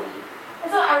or activity.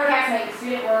 And so artifacts might be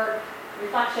student work,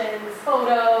 reflections,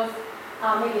 photos,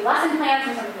 maybe lesson plans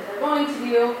for something that they're going to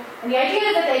do. And the idea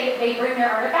is that they bring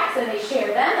their artifacts and they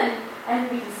share them,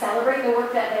 and we can celebrate the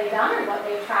work that they've done or what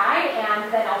they've tried, and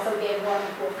then also give one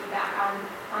cool feedback on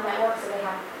that work, so they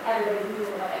have everybody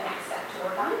moving a next step to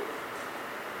work on.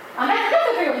 That's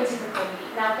a fairly typical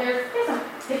meeting. Now there's some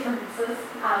differences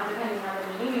depending on the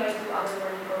meeting. You might do other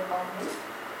learning protocol things.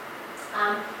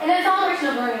 And then celebration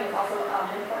of learning is also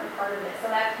an important part of it. So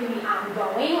that can be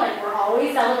ongoing, like we're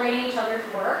always celebrating each other's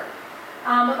work.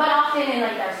 But often in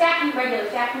like our regular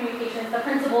staff communications, the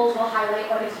principals will highlight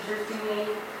what a teacher's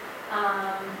doing,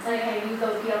 and they kind of use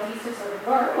those PLTs to sort of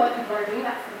learn what people are doing.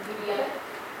 That's the beauty of it.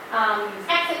 Use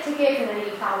exit tickets, and then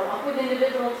maybe follow up with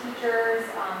individual teachers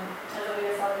as a way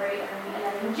to celebrate. And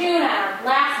then in June, at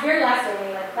our very last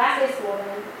day, like last day of school, and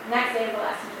then next day is the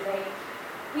last teacher day,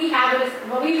 we have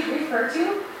what we refer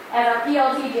to as our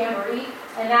PLT Jamboree,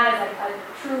 and that is like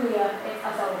truly it's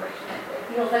a celebration. It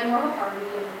feels like more of a party,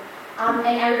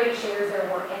 and everybody shares their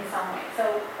work in some way.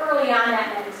 So early on,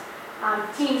 that meant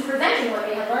teams presenting what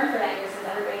they had learned for that year, since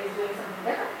everybody is doing something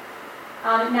different.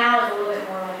 Now it's a little bit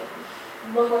more like,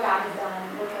 look what God has done,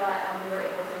 look at what we were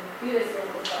able to do this year,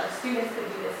 look what our students could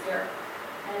do this year,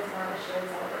 and it's more of a shared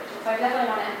celebration. So I definitely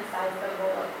want to emphasize the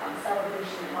role of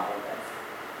celebration in all of this.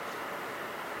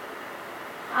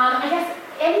 I guess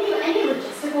any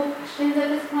logistical questions at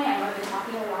this point? I know I've been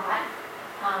talking a lot.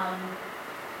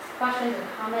 Questions or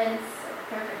comments or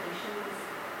clarifications?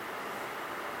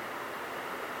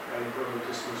 I think early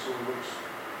dismissal looks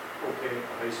okay at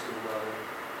the high school level.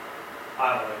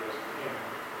 I don't know,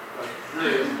 but it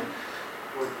really doesn't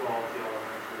work well at the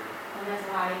elementary. And that's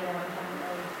why I haven't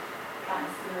really gotten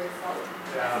serious about it.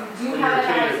 Yeah, So you do when have you're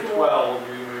it at high K to school. 12,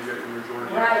 you know, you get your majority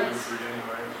of Right. elementary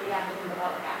anyway. We have to think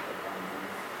about like active things.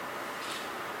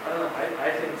 I don't know,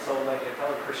 I think so, like at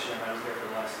Pella Christian, I was there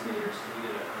for the last 3 years, and we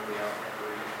did it early out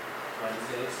every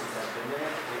Wednesday since I've been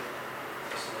there.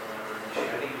 Just never an issue.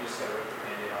 I think you just gotta rip the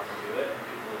Band-Aid off and do it, and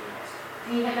people will do it.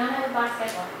 We have done that with block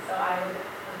scheduling, so I would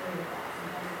agree with that.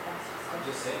 Sometimes that's just I'm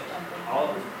just saying, jumping.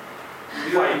 all of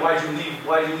Why'd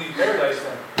you leave Paradise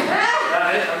then?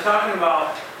 I'm talking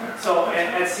about, so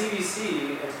at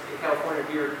CBC in California,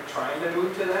 we were trying to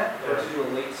move to that, or to do a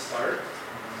late start.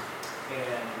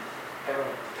 And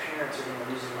everyone, parents are going to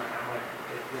lose their mind. I'm like,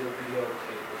 it'll be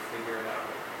okay, we'll figure it out.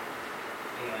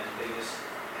 And they just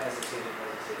hesitated.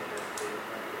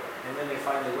 And then they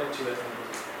finally went to it, and it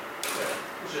was okay.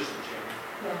 It's just a change.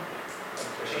 Yeah.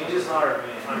 Change is hard,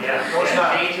 man. Yeah, No, it's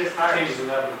not. change is hard. Change is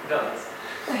inevitable. It does.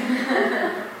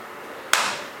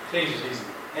 Change is easy.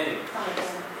 Anyway,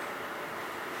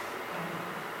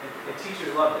 and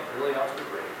teachers loved it. Early outs were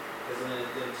great, because then it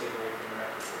didn't take away from their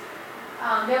efficacy.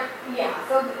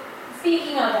 So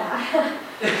speaking of that,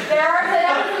 there are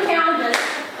some challenges.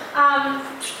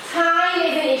 Time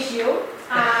is an issue.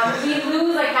 We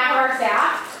lose like half of our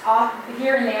staff off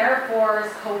here and there for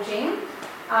coaching.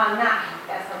 Not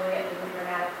that's probably a little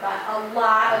dramatic, but a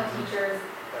lot of teachers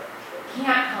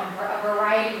can't come for a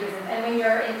variety of reasons. And when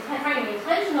you're trying to be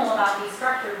intentional about these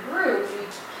structured groups, you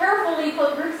carefully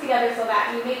put groups together so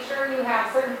that you make sure you have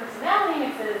certain personality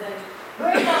mixes and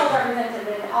grade levels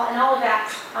represented and all of that.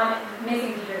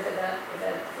 Missing teachers is a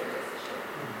serious issue.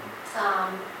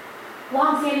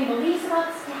 Long-standing beliefs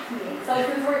about staff meetings. So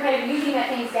since we're kind of using that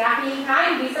same staff meeting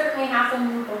time, we certainly have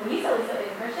some beliefs, at least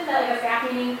in Christian, that like a staff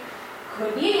meeting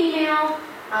could be an email.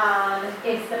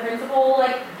 It's the principal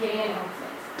like giving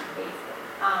announcements, basically.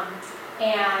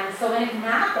 And so when it's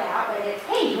not that, when it's,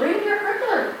 hey, bring your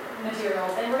curricular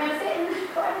materials and we're going to sit in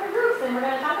collaborative groups and we're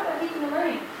going to talk about teaching and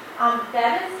learning,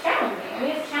 that is challenging. I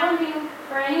mean, it's challenging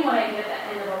for anyone, I think, at the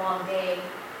end of a long day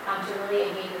to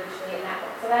really engage virtually in that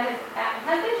work. So that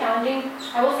has been challenging.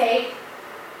 I will say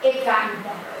it's gotten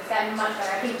better. It's gotten much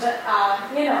better. I think, but,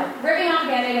 ripping off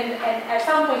the Band-Aid and at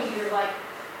some point you're like,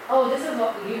 oh, this is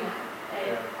what we do now.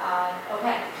 And,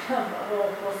 okay,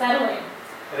 we'll settle in.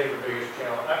 I think the biggest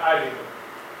challenge, I think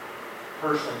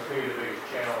personally, to me, the biggest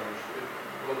challenge is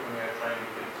looking at trying to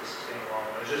get to sustain long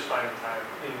run is just finding time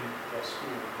in the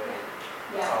school day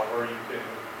where you can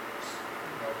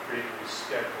creatively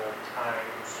schedule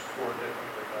times for different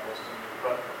grade levels to meet.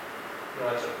 But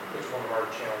that's one of our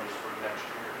challenges for next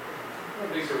year.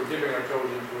 At least we're dipping our toes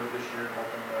into it this year and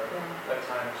hoping that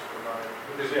time is provided.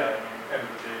 Because end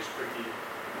of the day is tricky.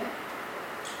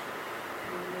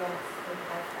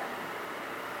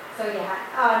 So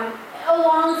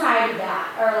alongside of that,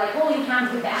 or like holding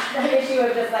hands with that, the issue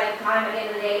of just like time at the end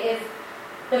of the day is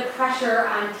the pressure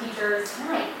on teachers'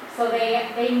 time. So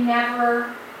they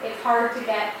never, it's hard to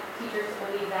get teachers to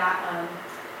believe that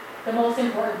the most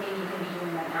important thing you can be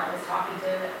doing right now is talking to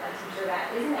a teacher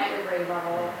that isn't at your grade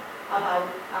level about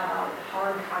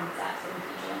hard concepts in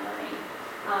teaching and learning.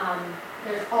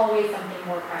 There's always something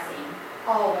more pressing,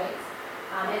 always.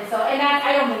 And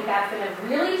I don't think that's going to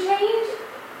really change.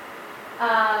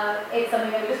 It's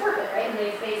something that we just work with, right? And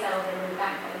they settled in and we've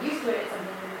gotten kind of used to it. It's something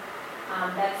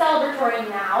that's celebratory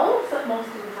now, so most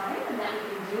of the time, and that we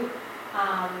can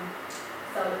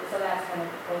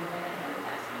going in and handling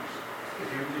that change.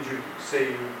 Did you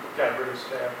say you got rid of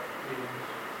staff meetings?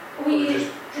 Or We,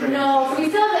 just training? no, we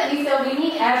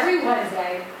meet every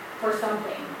Wednesday for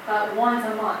something, but once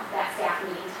a month, that staff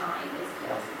meeting time is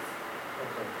PLCs.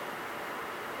 Okay.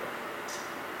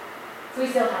 So we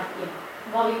still have,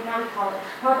 now we call it,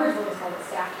 Harvard's will just call it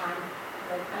staff time.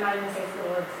 Like, I'm not even gonna say it's the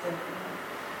word still.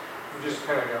 We just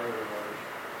kind of got rid of letters.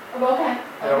 Oh, okay.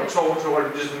 So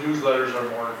what, just newsletters are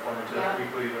more informative, Yeah.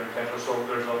 weekly, they're intentional, so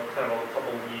there's a kind of a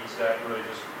couple weeks that really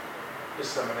just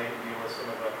disseminate and deal with some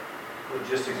of the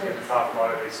logistics, get to talk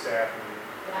about it, a staff meeting,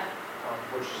 Yeah.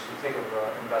 which is, you think of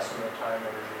investment of time,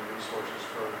 energy, and resources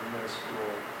for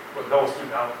minuscule, with no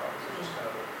student outcomes, it's just kind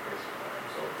of a waste of time,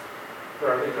 so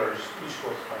I think there's, each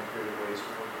school has find creative ways to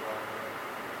work around that.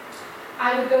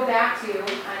 I would go back to, I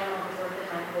don't know if it's worth the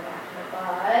time to go back to it,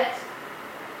 but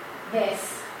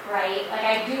this, right? Like,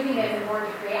 I do think it's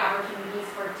important to create opportunities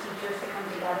for teachers to come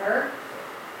together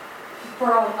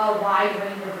for a wide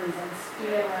range of reasons.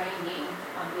 Student learning being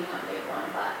a big one,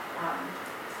 but I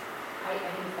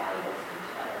think it's valuable to come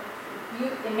together.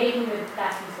 And making the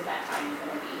best use of that time is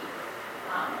going to be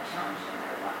a challenge no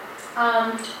matter what.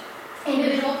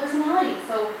 Individual personality.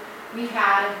 So we've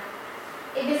had,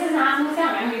 this is not smooth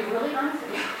sailing, I'm going to be really honest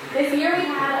with you. This year we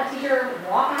had a teacher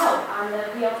walk out on the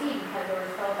PLT because they were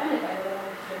so offended by what the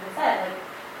teacher had said. Like,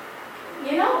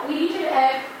 we need to,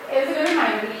 it was a good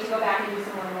reminder, we need to go back and do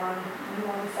some more norm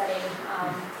setting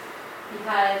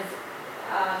because,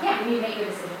 we need to make good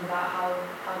decisions about how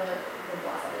the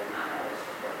bless others, not others,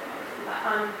 work and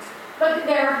everything. But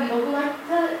there are people who like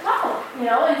to talk a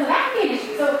lot, and so that can be an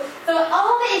issue. So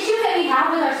all the issues that we have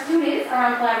with our students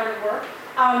around collaborative work,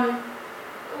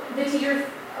 the teachers,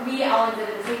 we all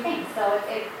exhibit the same thing. So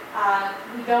we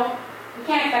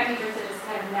can't expect teachers to just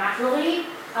kind of naturally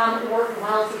work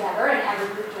well together and every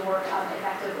group to work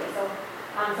effectively. So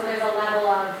there's a level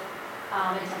of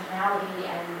intentionality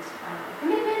and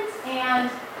commitment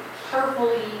and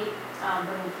carefully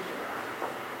bringing teachers around.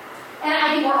 And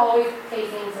I think we're always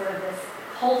facing sort of this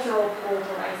cultural pull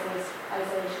toward isolation in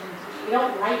teaching. We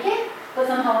don't like it, but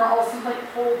somehow we're also like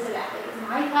pulled to that. Like, it's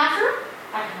my classroom.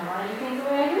 I kind of want to do things the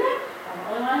way I do it. I don't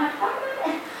really want to have to talk about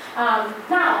it.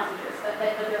 Not all teachers, but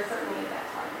there certainly is that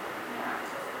time. Yeah.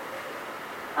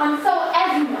 So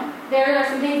as you know, there are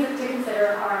some things to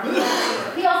consider around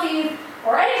PLCs,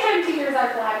 or anytime teachers are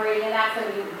collaborating, and that's going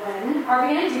to be when are we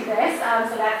going to do this?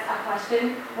 So that's a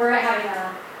question. We're having an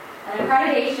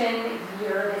accreditation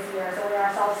year this year, so we're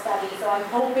our self-study. So I'm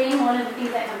hoping one of the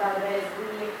things that comes out of it is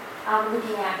really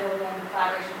looking at building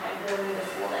collaboration time, building the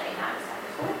school day, not just after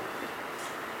school.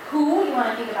 Who you want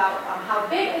to think about how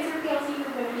big is your PLC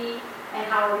group going to be, and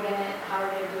how are we going to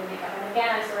do makeup? And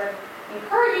again, I'm sort of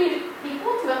encouraging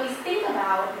people to at least think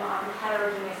about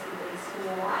heterogeneous grouping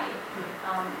school-wide,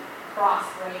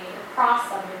 cross-grade,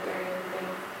 cross-subject area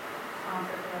grouping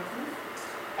for PLCs.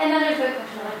 And then there's the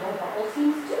question of what bubble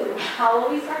teams do. How will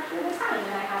we structure the time?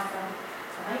 And I have some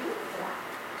ideas for that.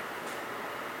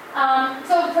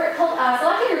 So for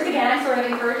selecting groups, again, I'm sort of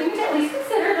encouraging you to at least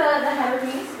consider the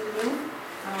heterogeneous grouping.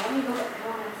 Let me go back. I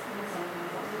don't want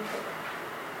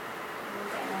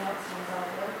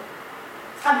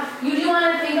to you do want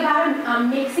to think about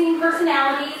mixing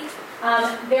personalities.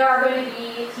 There are going to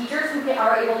be teachers who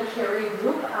are able to carry a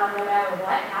group no matter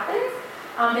what happens.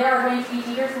 There are going to be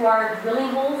teachers who are drilling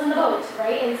holes in the boat,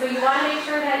 right? And so you want to make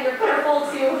sure that you're careful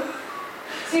to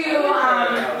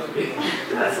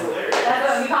That's hilarious. that's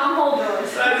what we call them hole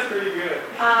drillers. That's pretty good.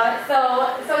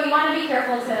 So you want to be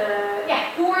careful to,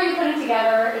 who are you putting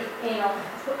together,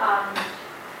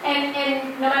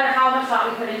 and no matter how much thought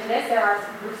we put into this, there are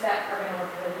groups that are going to work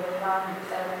really, really well and groups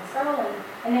that are going to struggle,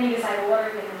 and then you decide, well, what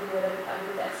are you going to do with a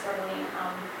group that's struggling,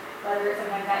 whether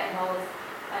sometimes that involves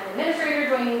an administrator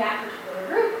joining that particular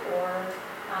group, or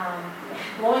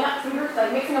blowing up some groups,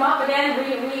 like mixing them up again,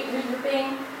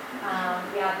 regrouping.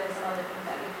 There's some other things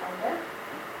that we've tried there.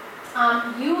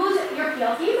 Use your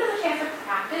PLTs as a chance to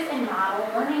practice and model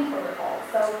learning protocols.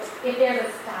 So if there's a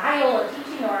style of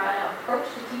teaching or an approach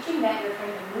to teaching that you're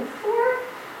trying to move toward,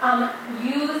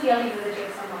 use PLTs as a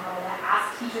chance to model that.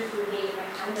 Ask teachers to engage in a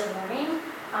kind of learning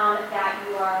that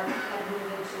you are kind of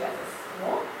moving to as a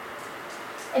school.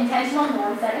 Intentional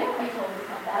norm setting, I totally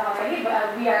said that already,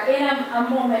 but we are in a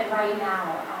moment right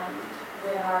now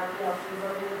with our PLCs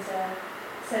where we need to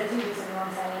do some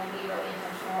norm setting and be really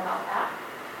intentional about that.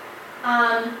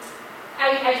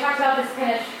 I talked about this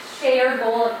kind of shared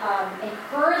goal of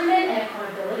encouragement and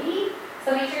accountability.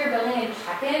 So make sure you're building in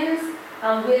check-ins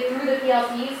through the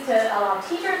PLCs to allow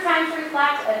teachers time to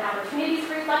reflect and opportunities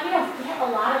to reflect. We don't get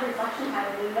a lot of reflection time,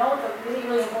 and we know it's a really,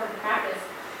 really important practice.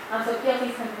 So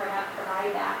PLCs can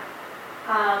provide that.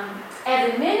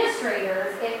 As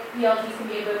administrators, PLTs can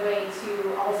be a good way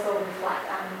to also reflect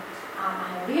on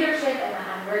your leadership and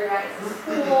on where you're at as a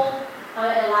school.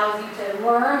 It allows you to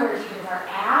learn where teachers are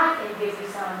at. It gives you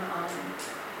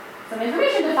some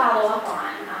information to follow up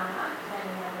on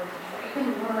depending on where teacher.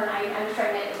 You can learn. I'm just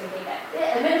trying to indicate that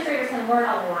administrators can learn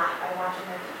a lot by watching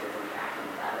their teachers interacting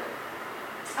with others.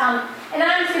 And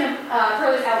then I'm just going to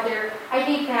throw this out there. I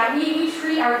think that we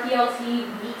treat our PLT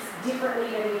weeks differently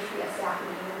than we treat a staff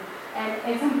meeting. And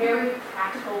in some very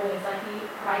practical ways, like we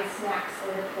provide snacks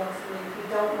for the PLT meetings. We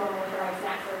don't normally provide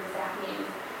snacks for the staff meetings.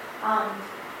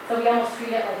 So we almost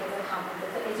treat it like it's a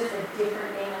conference. It's just a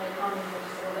different thing, and it comes in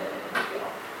just a little bit of a different feel.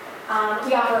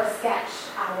 We offer a sketch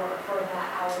hour for that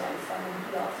hour that we spend in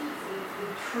PLTs.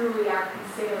 We truly are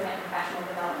considering that professional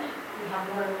development. We have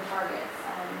learning targets.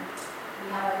 We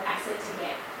have an exit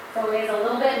ticket. So it is a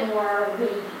little bit more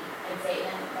weighty, I'd say,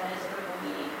 than a typical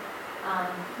meeting.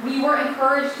 We were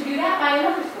encouraged to do that by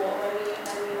another school when we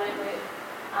went with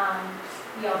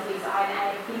PLTs.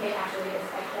 I think it actually is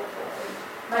quite helpful.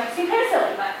 It might seem kind of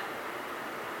silly, but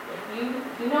if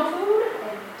you know food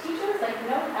and teachers, that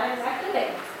is actually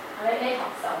big. It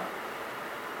helps. So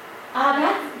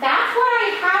that's what I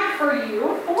had for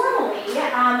you formally.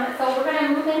 So we're going to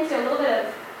move into a little bit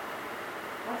of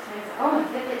what's nice. Oh, my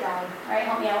Fitbit died. All right,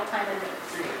 help me out. What time is it?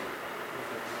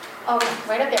 Oh,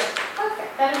 right up there.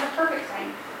 Perfect. That is a perfect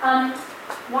time.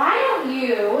 Why don't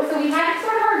you? So we had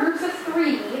sort of our groups of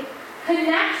 3.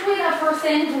 Connect with a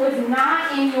person who is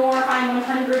not in your Find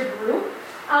 100 group,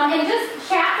 and just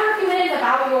chat for a few minutes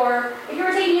about if you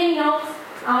were taking any notes.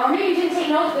 Or maybe you didn't take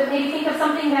notes, but maybe think of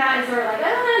something that is sort of like,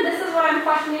 this is what I'm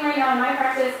questioning right now in my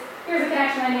practice. Here's a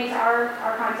connection I made to our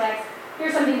context.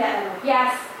 Here's something that I'm like,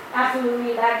 yes,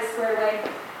 absolutely, that is squared away.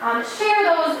 Share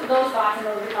those thoughts and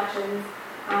those reflections,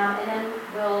 and then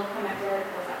we'll come back to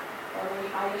close up for maybe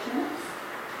 5-ish minutes.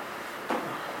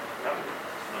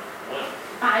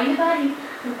 Find a buddy.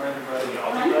 All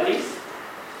the buddies?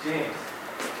 James.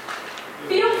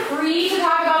 Feel free to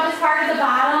talk about this part at the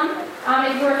bottom.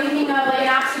 If you're thinking of like an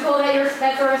obstacle that's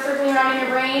sort of circling around in your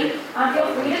brain, feel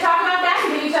free to talk about that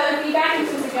and give each other feedback and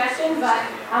some suggestions, but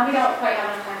we don't quite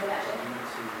have enough time for that today.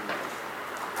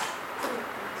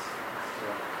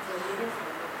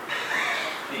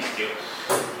 These two.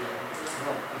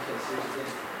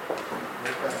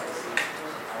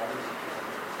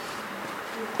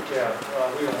 Yeah,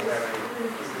 we don't have any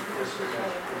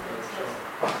disagreement.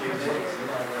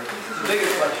 The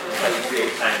biggest question is how you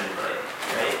create time in the day,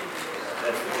 right?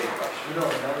 That's the big question.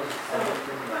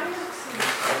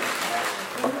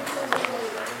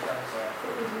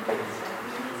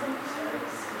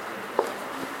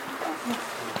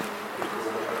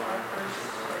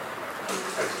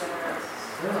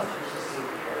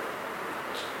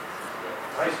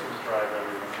 High schools drive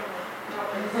everything.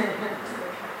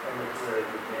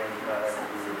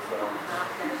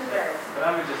 But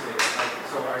I would just say,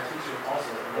 so our teacher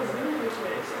also wasn't in the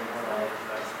space and we're all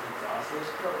that's exhausted.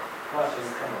 But they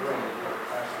would come early to the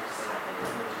classroom so that they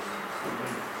would just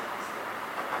meet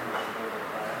the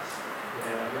class.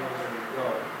 And I mean, when we go,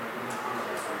 we didn't do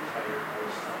that for entire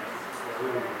course time.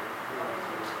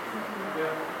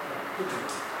 Yeah.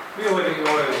 The only thing you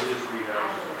want to just read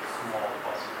out small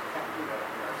buses.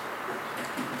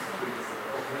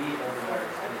 We overnight.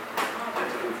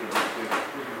 That's what we can do.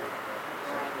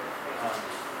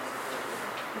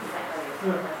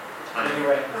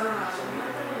 Anyway, so we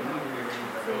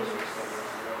rearranged our posters so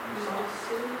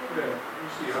Yeah, you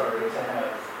see how it is. to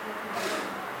have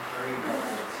very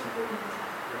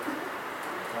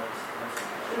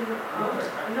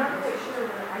I'm not quite sure,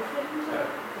 but I think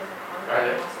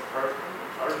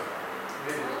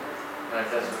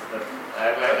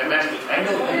I'm asking, I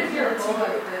know. What is your goal?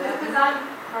 Because I'm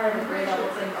part of the grade level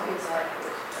thing too,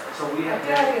 so So we I have.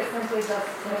 feel like it's simply just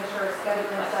to make sure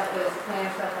scheduling stuff is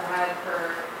planning stuff ahead for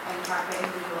and tracking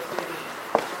individual students.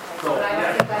 So, But I don't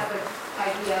yeah. think that's the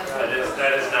idea. That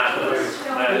is not the,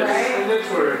 that is, And that's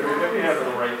where, if you have the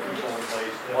right people in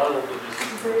place, a lot of them will just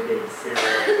figure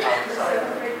outside.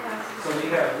 So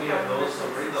we have those, so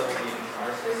grade level meetings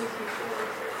are specific for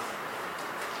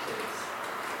kids.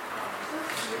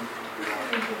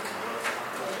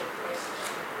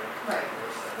 Right.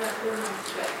 That's really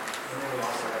good. And then we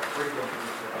also have curriculum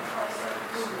groups that are outside of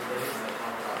the school days and they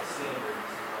talk about standards,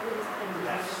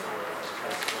 that sort of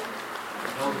test scores.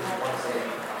 And those are the ones that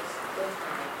we outside.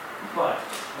 But,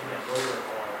 again, those are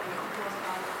all.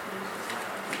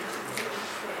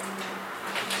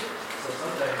 So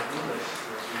sometimes English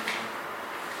is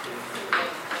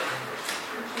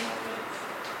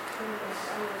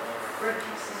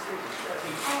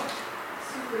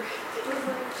super. It was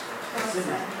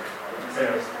like,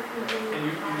 Yeah. And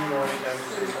you know anytime you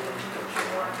say something,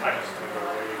 I just think of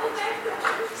it. okay.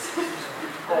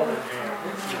 Call the jam.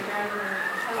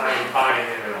 I'm buying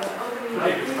in it all.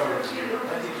 I just come to you.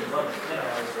 I think you love it.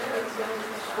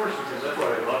 Of course you do, that's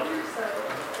what I love.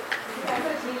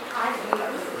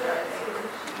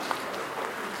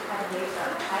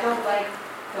 I don't like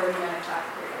 30-minute class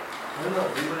periods. No,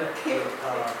 we would have,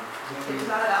 It's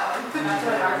not that one. That's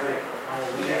what ours is.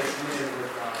 we did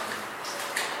with,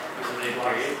 Eliminate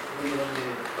period. we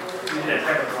eliminated, we did a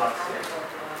type of block schedule.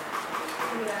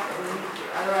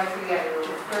 Otherwise we get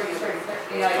 30, 30,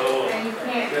 30, like, Oh. and you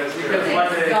can't. That's Because It's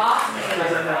one day, exhausting.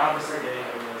 because then the opposite day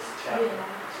it was chapel.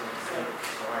 So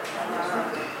our chapel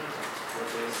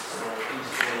was, so each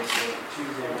day, so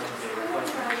Tuesday, Wednesday,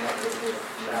 reflection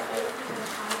chapel.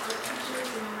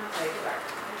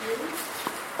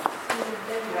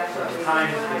 That's what we- The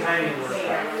timing was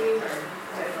Yeah.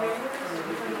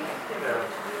 Yeah.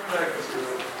 Practice is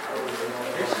always the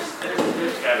one.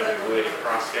 There's gotta be a way to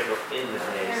cross schedule in the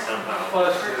day somehow.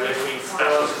 Plus, Between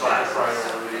special class, right?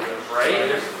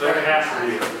 There has to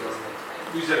be.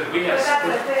 You said We But have, that's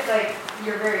the thing, like,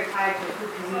 you're very tied to who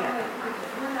can meet.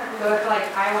 So it's like,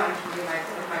 I want to do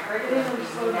my curriculum,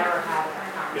 we never have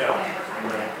that conversation.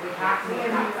 We have to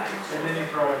meet that time. And then you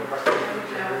throw in breakfast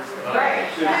teachers. Right.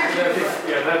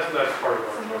 Yeah, that's part of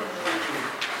our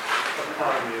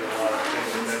economy and a lot of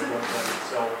things, and then one lends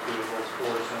itself to those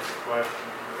 4 essential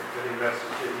questions. I think that's the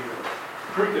key.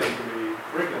 Curriculum can be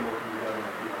done in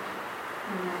a few months.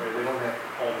 Right, they don't have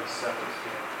all these separate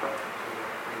standard questions. So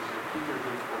there's a teacher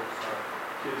who focus on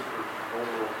kids for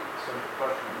overall essential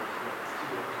questions.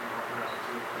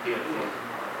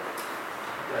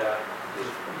 Yeah,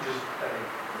 just, I think,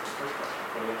 first question.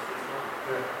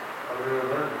 Yeah, how do we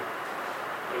learn?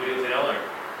 what do you tell her?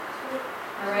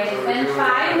 All right, it's been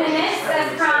 5 minutes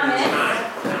as promised.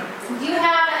 Do you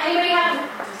have, anybody have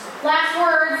last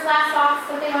words, last thoughts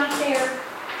that they want to share?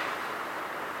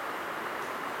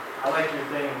 I like your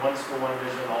thing, one school, one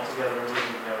vision, all together,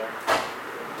 living together.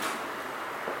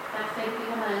 That's been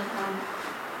become a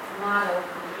motto.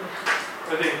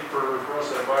 I think for us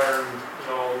at Byron,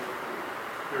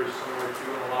 there's similar to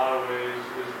in a lot of ways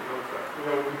is,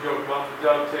 we joke about the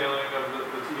dovetailing of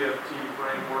the TFT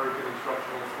framework and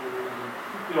instructional tools and,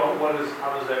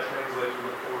 how does that translate to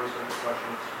the 4 essential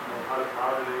questions?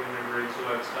 How do they integrate so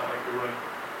that it's not like you're running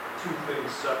 2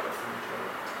 things separate from each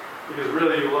other? Because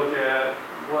really you look at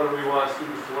what do we want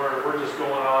students to learn, we're just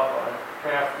going off a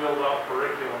half filled out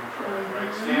curriculum track,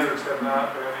 right? Standards have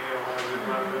not been analyzed,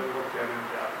 they've not been looked at in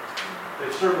depth. They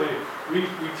certainly, we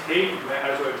take,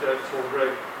 as I told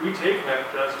Greg, we take math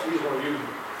tests, we just want to use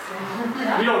them.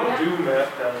 We don't do math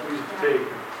tests, we just take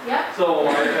them. Yep. So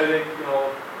I think,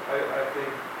 I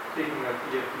think taking a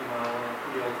PFT model and a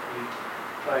PLT,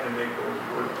 trying to make those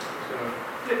work, is going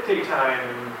to take time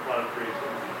and a lot of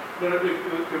creativity. But it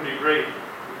could be great if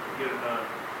we get it done.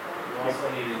 You also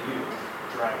needed you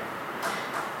driving.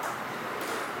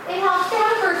 It helps to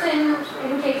have a person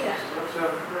who takes it. Let's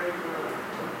have a great,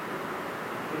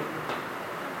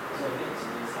 So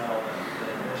it's not all the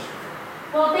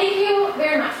administrative. Well, thank you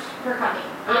very much for coming.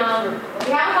 We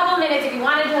have a couple of minutes. If you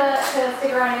wanted to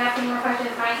stick around and ask any more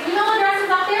questions, my email address is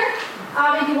up there.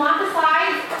 If you want the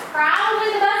slides,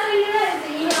 probably the best way to do it is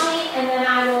to email me, and then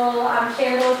I will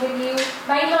share those with you.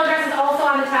 My email address is also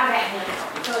on the top of that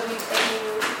handout. So if you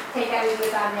take that with you,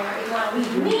 it's on there. If you want to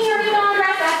leave me your email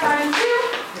address, that's fine too.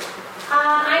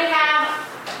 I have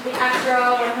the extra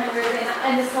 100,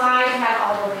 and the slides have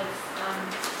all the links.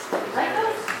 You like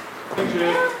those? thank you.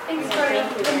 Yeah, thanks for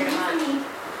meeting me.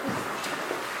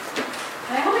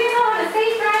 And I hope you all have a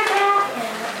safe drive back and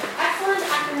an excellent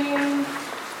afternoon.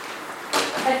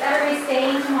 Is everybody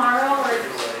staying tomorrow, or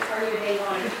are you a day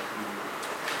one?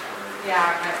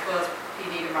 Yeah, my school is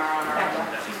PD tomorrow on our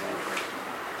own.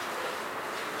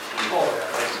 Oh,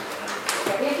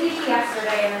 yeah. We had PT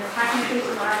yesterday, and then technically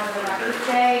tomorrow is a rest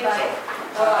day, but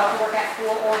we'll have to work at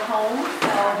school or home,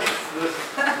 so This,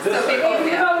 So big if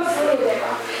you deal. go sleep,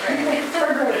 it's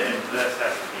for great. And this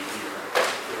has to be here.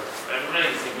 I'm not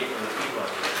even thinking from the people on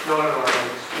here. no.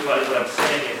 But what I'm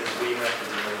saying is we have to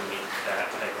delineate that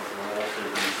type of role for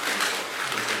these people.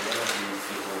 Because one of these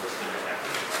people is going to have to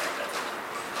provide that.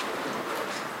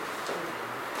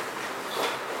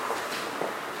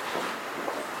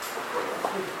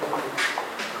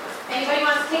 Anybody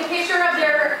wants to take a picture of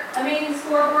their amazing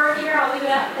scoreboard here? I'll leave it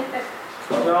up.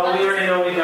 Well, we already know we got